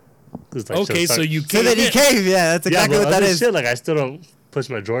 'Cause, like, Okay, she'll so start- you So then cave. you cave. Yeah, that's yeah, exactly bro, what that other is. shit. Like, I still don't push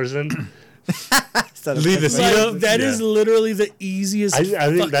my drawers in. Leave the seat up. That Yeah. is literally the easiest. I think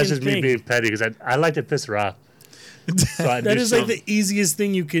that's fucking just me thing. being petty because I like to piss her off. So I That do is like some- the easiest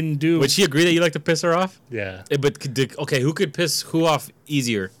thing you can do. Would she agree that you like to piss her off? yeah. Okay, who could piss who off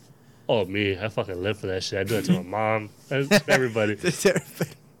easier? Oh, me. I fucking live for that shit. I do it to my mom. Everybody. Does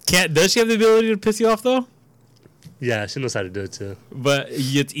she have the ability to piss you off though? Yeah, she knows how to do it too. But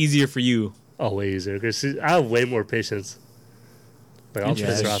it's easier for you. Oh, way easier. Because I have way more patience. Like, I'll Yeah,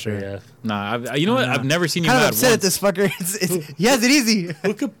 piss her that's off. true. Yeah. Nah, you know what? I've never seen you Kind of mad upset at once. this fucker. He has it easy.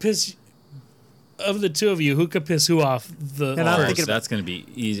 Who could piss of the two of you? Who could piss who off? The And I'm First, thinking about- that's gonna be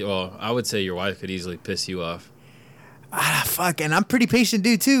easy. Well, I would say your wife could easily piss you off. Fuck, and I'm pretty patient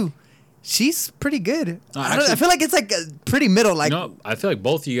dude too. She's pretty good. I actually- feel like it's like a pretty middle. Like, I feel like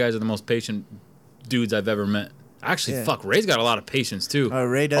both of you guys are the most patient dudes I've ever met. Actually, fuck, Ray's got a lot of patience too. Oh,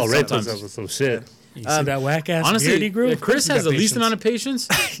 Ray does. Oh, Ray sometimes. puts up with some shit. You see that whack ass Honestly, beardy group? Chris has the least amount of patience,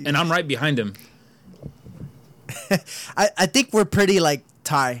 and I'm right behind him. I think we're pretty like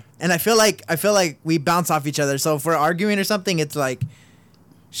tie, and I feel like we bounce off each other. So if we're arguing or something, it's like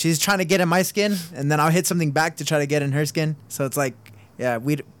she's trying to get in my skin, and then I'll hit something back to try to get in her skin. So it's like, yeah,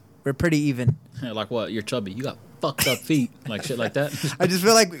 we're pretty even. Like what? You're chubby. You got fucked up feet, like shit like that. I just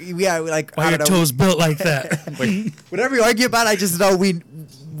feel like like Why I your don't know, toes built like that? whatever we argue about, I just know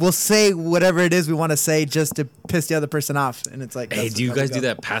we'll say whatever it is we want to say just to piss the other person off, and it's like, Hey, do you guys do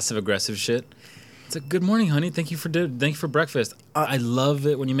that passive aggressive shit? It's like, good morning, honey. Thank you for breakfast. I love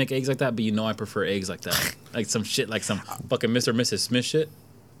it when you make eggs like that, but you know I prefer eggs like that, like some shit, like some fucking Mr. or Mrs. Smith shit.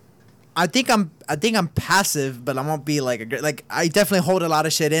 I think I'm passive, but I won't be like I definitely hold a lot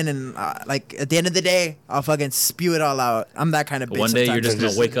of shit in, and like at the end of the day, I'll fucking spew it all out. I'm that kind of bitch. One day you're sometimes.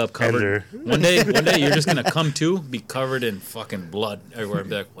 just gonna wake up covered. Ender. One day you're just gonna come to, be covered in fucking blood everywhere, and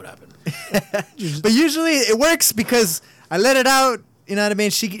be like, what happened? But usually it works because I let it out. You know what I mean?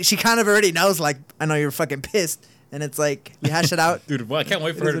 She kind of already knows. Like, I know you're fucking pissed, and it's like you hash it out. Dude, well, I can't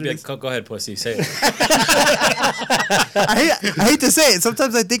wait for her to be like, go ahead, pussy, say it. I hate to say it.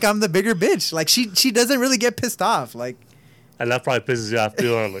 Sometimes I think I'm the bigger bitch. Like she doesn't really get pissed off. Like, And that probably pisses you off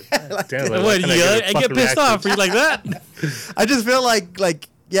too. I'm like, damn, like, What, why can't you a get fucking pissed off? reaction? Are you like that? I just feel like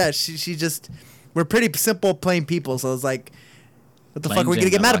yeah, she just we're pretty simple, plain people. So it's like, what the fuck are we gonna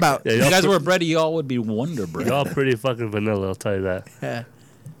get mad about? Yeah, If you y'all guys pre- were bready, y'all would be Wonder Bread. Y'all pretty fucking vanilla, I'll tell you that. Yeah.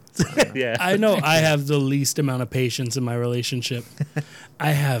 Yeah. I know I have the least amount of patience in my relationship.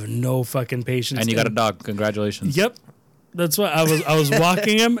 I have no fucking patience. And you got a dog. Congratulations. Yep. That's what I was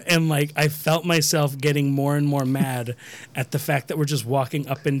walking him, and like I felt myself getting more and more mad at the fact that we're just walking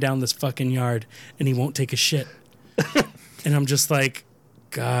up and down this fucking yard and he won't take a shit. And I'm just like,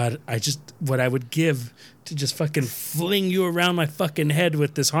 God, what I would give to just fucking fling you around my fucking head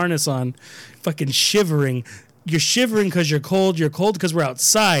with this harness on, fucking shivering. You're shivering because you're cold. You're cold because we're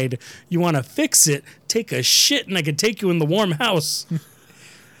outside. You want to fix it. Take a shit, and I can take you in the warm house.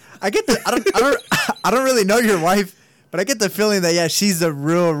 I get I don't really know your wife, but I get the feeling that she's the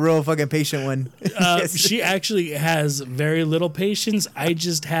real fucking patient one. She actually has very little patience. I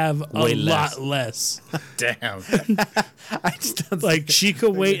just have a Way less. lot less. Damn. I just don't Like she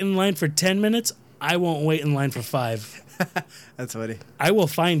could wait in line for 10 minutes. I won't wait in line for 5. That's funny. I will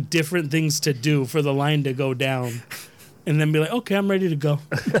find different things to do for the line to go down, and then be like, okay, I'm ready to go.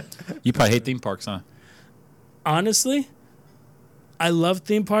 You probably hate theme parks, huh? Honestly, I love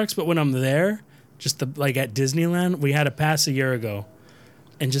theme parks, but when I'm there, like at Disneyland, we had a pass a year ago,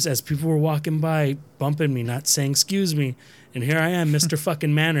 and just as people were walking by, bumping me, not saying excuse me, and here I am, Mr.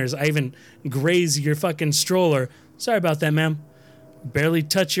 fucking Manners. I even graze your fucking stroller. Sorry about that, ma'am. Barely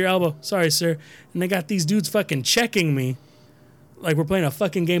touch your elbow. Sorry, sir. And they got these dudes fucking checking me like we're playing a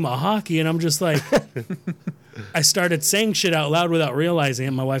fucking game of hockey, and I'm just like, I started saying shit out loud without realizing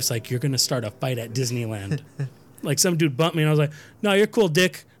it. My wife's like, you're going to start a fight at Disneyland. Like some dude bumped me, and I was like, no, you're cool,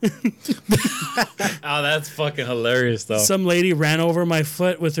 dick. Oh, that's fucking hilarious, though. Some lady ran over my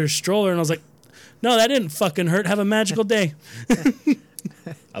foot with her stroller, and I was like, no, that didn't fucking hurt. Have a magical day.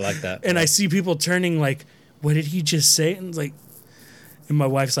 I like that. And I see people turning like, what did he just say? And it's like, and my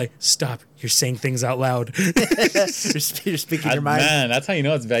wife's like, stop, you're saying things out loud. You're speaking your mind. Man, that's how you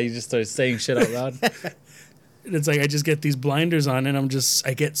know it's bad. You just start saying shit out loud. And it's like, I just get these blinders on, and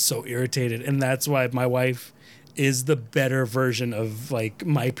I get so irritated. And that's why my wife is the better version of like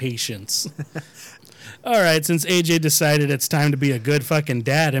my patience. All right, since AJ decided it's time to be a good fucking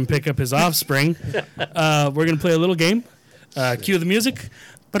dad and pick up his offspring, we're going to play a little game. Cue the music.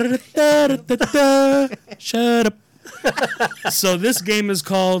 Shut up. So this game is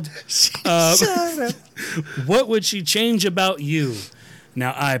called What Would She Change About You?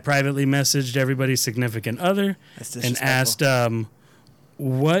 Now, I privately messaged everybody's significant other That's and disrespectful. asked,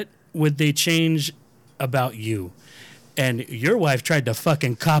 what would they change about you? And your wife tried to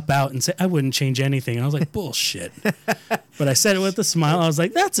fucking cop out and say, I wouldn't change anything. And I was like, bullshit. But I said it with a smile. I was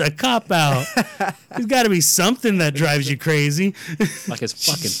like, that's a cop out. There's got to be something that drives you crazy. Like his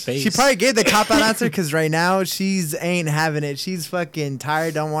fucking face. She probably gave the cop out answer because right now she's ain't having it. She's fucking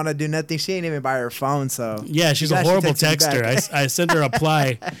tired, don't want to do nothing. She ain't even by her phone, so. Yeah, she's a Glad she horrible texted me texter. back. I sent her a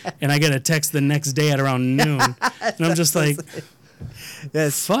reply, and I get a text the next day at around noon. And I'm just like,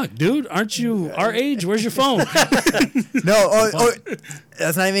 Yes. fuck, dude, aren't you our age? Where's your phone? No,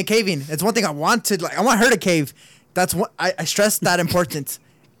 that's not even caving. It's one thing I want her to cave. That's what I stress that importance.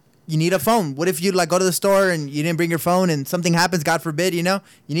 You need a phone. What if you like go to the store and you didn't bring your phone and something happens, God forbid, you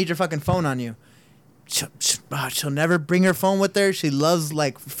need your fucking phone on you. She'll never bring her phone with her. She loves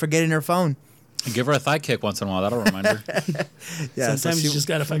like forgetting her phone. Give her a thigh kick once in a while. That'll remind her. Yeah, Sometimes you just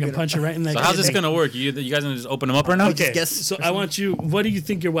gotta fucking punch her right in that. So how's this kidney. gonna work? You guys gonna just open them up right now? Okay. Guess. So I want you. What do you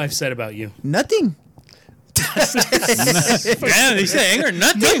think your wife said about you? Nothing. Damn, he said anger.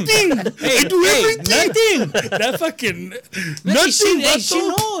 Nothing. Hey, I do everything. Nothing. That fucking Nothing. She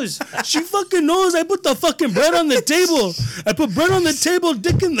vato. knows. She fucking knows. I put the fucking bread on the table. I put bread on the table,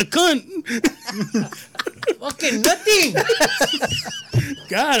 dick in the cunt. Fucking nothing.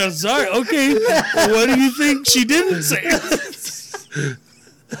 God, I'm sorry. Okay, what do you think she didn't say?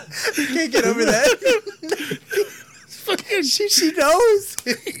 Can't get over that. Fucking She knows.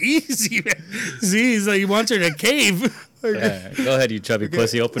 easy, man. See, he's like, he wants her to cave. Yeah, go ahead, you chubby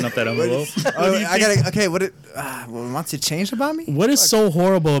pussy. Open up that envelope. Oh, I gotta. Okay, what wants to change about me? What is so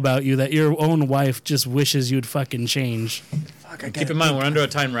horrible about you that your own wife just wishes you'd fucking change? Fuck, I Keep in mind, we're under a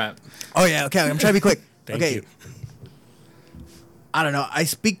time wrap. Oh yeah. Okay, I'm trying to be quick. Thank okay. you. I don't know. I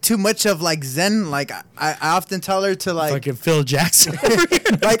speak too much of like Zen. Like I often tell her to like Fucking Phil Jackson.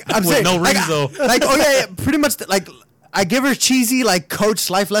 like I'm With saying no like, rings, though. Like oh yeah, pretty much like I give her cheesy like coach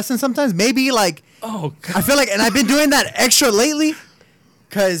life lessons sometimes. Maybe like Oh, God. I feel like, and I've been doing that extra lately,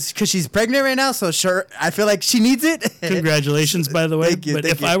 cause she's pregnant right now. So sure, I feel like she needs it. Congratulations, by the way. Thank you, But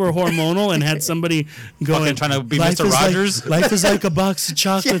thank if you. I were hormonal and had somebody going, Fucking trying to be "Life Mr. is like- Rogers." life is like a box of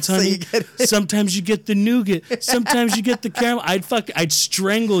chocolates, Yeah, so honey. you get it. Sometimes you get the nougat. Sometimes you get the caramel. I'd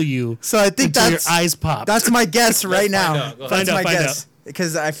strangle you. So I think until that's your eyes pop. That's my guess right find now. out. Go That's ahead. my Find guess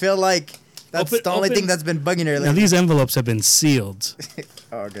because I feel like that's Open- the only open- thing that's been bugging her Now lately. these envelopes have been sealed.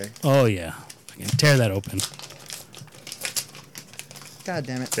 Oh, okay. Oh yeah, Fucking tear that open. God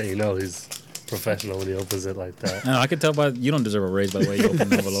damn it. Yeah, you know he's professional when he opens it like that. No, I can tell by you don't deserve a raise by the way you open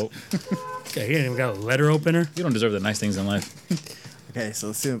the envelope. Okay, he ain't even got a letter opener. You don't deserve the nice things in life. Okay, so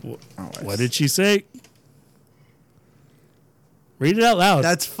let's see. What did she say? Read it out loud.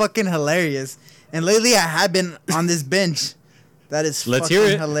 That's fucking hilarious. And lately I have been on this bench. That is Let's fucking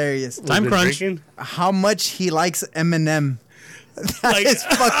hear it. hilarious. Time Been crunch. drinking? How much he likes Eminem. That Like- is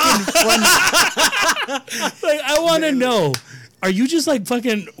fucking funny. Like, I want to know. Are you just like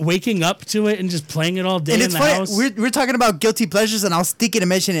fucking waking up to it and just playing it all day And in it's the funny. house? We're talking about guilty pleasures, and I was thinking to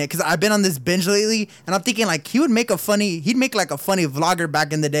mention it because I've been on this binge lately, and I'm thinking like he'd make like a funny vlogger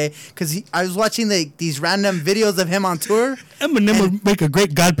back in the day because I was watching these random videos of him on tour Eminem would make a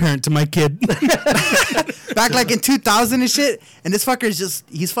great godparent to my kid. back like in 2000 and shit. And this fucker is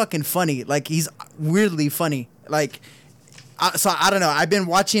he's fucking funny. Like he's weirdly funny. Like. So I don't know. I've been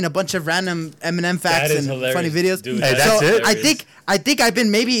watching a bunch of random Eminem facts is and hilarious. funny videos. Dude, Hey, that's so it? I think I've been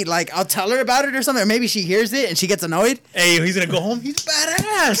maybe like I'll tell her about it or something, or maybe she hears it and she gets annoyed. Hey, he's gonna go home. He's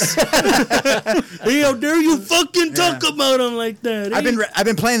badass. Hey, how dare you fucking talk about him like that? I've eh?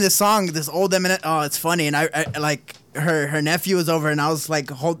 been playing this song, this old Eminem. Oh, it's funny, and I like her nephew was over, and I was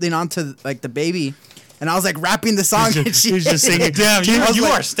like holding on to like the baby, and I was like rapping the song, and she He's just singing. Damn, I was you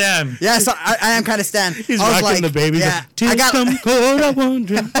like- are Stan. Yeah, so I am kind of Stan. He's I was rocking like, the baby. Yeah, Till I got. come cold, I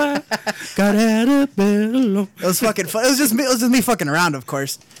wonder why. Got out of bed alone. It was fucking fun. It was just me fucking around, of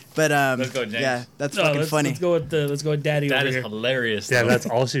course. But Let's go, James. yeah, that's No, fucking funny. Let's go with Daddy That over is here. hilarious. Yeah, though. that's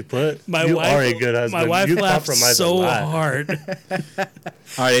all she put. My You wife, are a good husband. My wife You laughed compromise so a lot. hard. All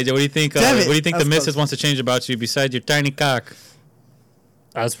right, AJ. What do you think? Damn What it. do you think the That's missus close. wants to change about you besides your tiny cock?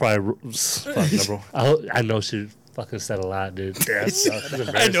 That's probably fuck no, bro. I know she fucking said a lot, dude. Yeah, that sucks. It's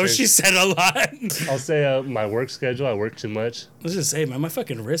I know embarrassing. she said a lot. I'll say my work schedule. I work too much. Let's just say, man, my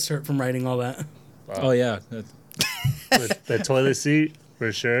fucking wrist hurt from writing all that. Oh yeah. The toilet seat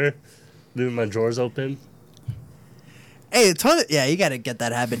for sure. Leaving my drawers open. Hey, yeah, you gotta get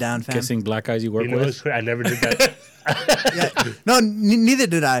that habit down, fam. Kissing black guys you work You know, with. it's crazy. I never did that. Yeah. No, neither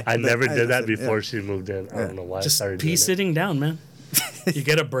did I. I But never did that yeah. before she moved in. I don't know why I Just started pee doing it. sitting down, man. You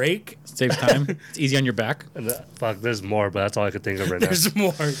get a break. Saves time. It's easy on your back. And, fuck, there's more, but that's all I could think of right now. There's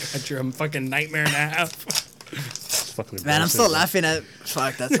more. Got your fucking nightmare and a half. It's fucking Man, I'm still embarrassing. laughing at.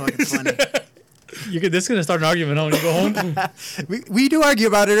 Fuck, that's fucking funny. This is gonna start an argument huh, when you go home. we do argue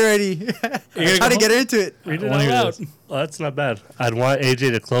about it already. gonna Try to go get into it. Read it wanna out hear loud. this. Well, that's not bad. I'd want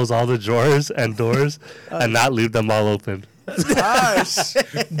AJ to close all the drawers and doors and not leave them all open. Gosh,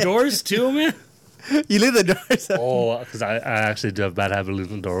 Doors too, man. you leave the doors open. Oh, because I actually do have a bad habit of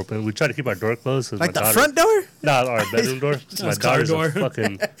leaving the door open. We try to keep our door closed. 'cause Like my the daughter- front door? No, our bedroom door. My his car daughter's door. a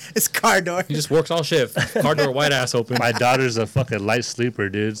fucking. It's car door. He just works all shift. Car door, white ass open. My daughter's a fucking light sleeper,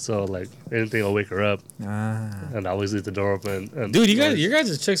 dude. So like anything will wake her up, and I always leave the door open. And Dude, your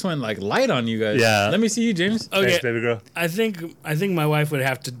guys' chicks went like light on you guys. Yeah. Let me see you, James. Okay, Thanks, baby girl. I think my wife would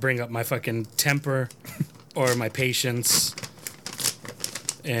have to bring up my fucking temper or my patience.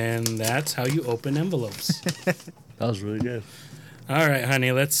 And that's how you open envelopes. That was really good. All right,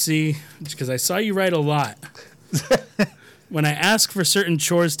 honey, let's see. Because I saw you write a lot. When I ask for certain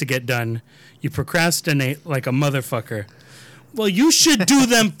chores to get done, you procrastinate like a motherfucker. Well, you should do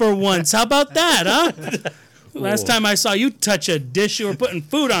them for once. How about that, huh? Last time I saw you touch a dish, you were putting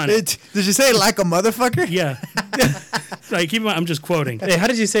food on it. Did you say like a motherfucker? Yeah. Like, keep in mind, I'm just quoting. Hey, how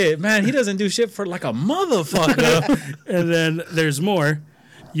did you say it? Man, he doesn't do shit for like a motherfucker. And then there's more.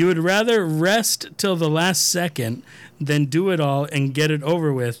 You would rather rest till the last second than do it all and get it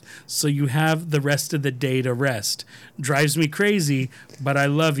over with so you have the rest of the day to rest. Drives me crazy, but I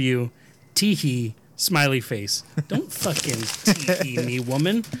love you. Teehee, smiley face. Don't fucking teehee me,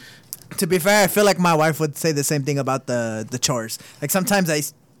 woman. To be fair, I feel like my wife would say the same thing about the chores. Like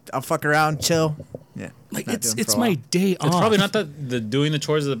sometimes I'll fuck around, chill. Yeah. Like not doing it's for a my while. day off. It's probably not that the doing the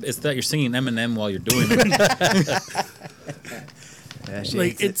chores. It's that you're singing Eminem while you're doing it. Yeah, she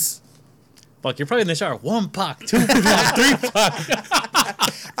like hates it. it's Fuck, you're probably in the shower. 1 pack, 2 pack, 3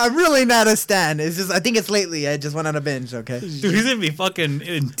 pack. I'm really not a stan. It's just I think it's lately. I just went on a binge. Okay. Dude, he's gonna be fucking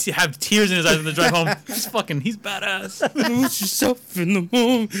have tears in his eyes on the drive home. He's badass. lose yourself in the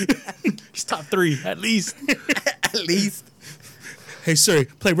moon. He's top 3 at least. At least. Hey Siri,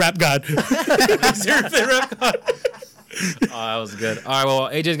 play Rap God. Seriously, rap God. Oh, that was good. All right, well,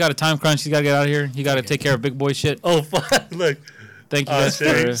 AJ's got a time crunch. He's got to get out of here. He got to take care of big boy shit. Oh, fuck. Look. Thank you guys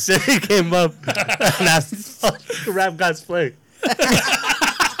for. Siri came up and asked, Rap God's play.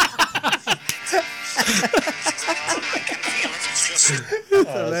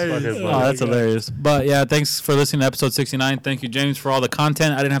 Oh, that's hilarious. But yeah, thanks for listening to episode 69. Thank you, James, for all the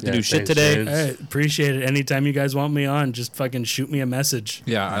content. I didn't have to do shit thanks, today. James. All right, appreciate it. Anytime you guys want me on, just fucking shoot me a message.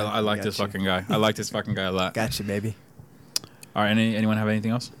 Yeah, I like this Gotcha. fucking guy. I like this fucking guy a lot. Gotcha, baby. All right, anyone have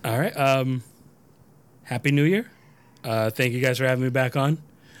anything else? All right. Happy New Year. Thank you guys for having me back on.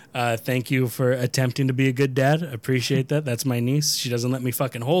 Thank you for attempting to be a good dad. Appreciate that. That's my niece. She doesn't let me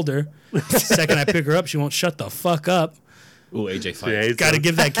fucking hold her. Second I pick her up, she won't shut the fuck up. Ooh, AJ fight. Yeah, Got to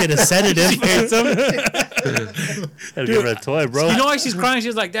give that kid a sedative. Gotta give her a toy, bro. You know why she's crying?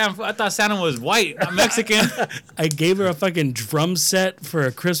 She's like, damn, I thought Santa was white, not Mexican. I gave her a fucking drum set for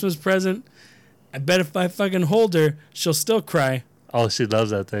a Christmas present. I bet if I fucking hold her, she'll still cry. Oh, she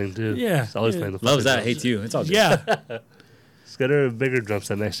loves that thing, too. Yeah, She's always yeah. playing the Loves fucking that, drums. hates you. It's all good. Yeah. Let's get her a bigger drum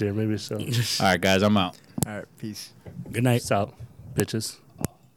set next year, maybe so. All right, guys, I'm out. All right, peace. Good night. Peace out, bitches.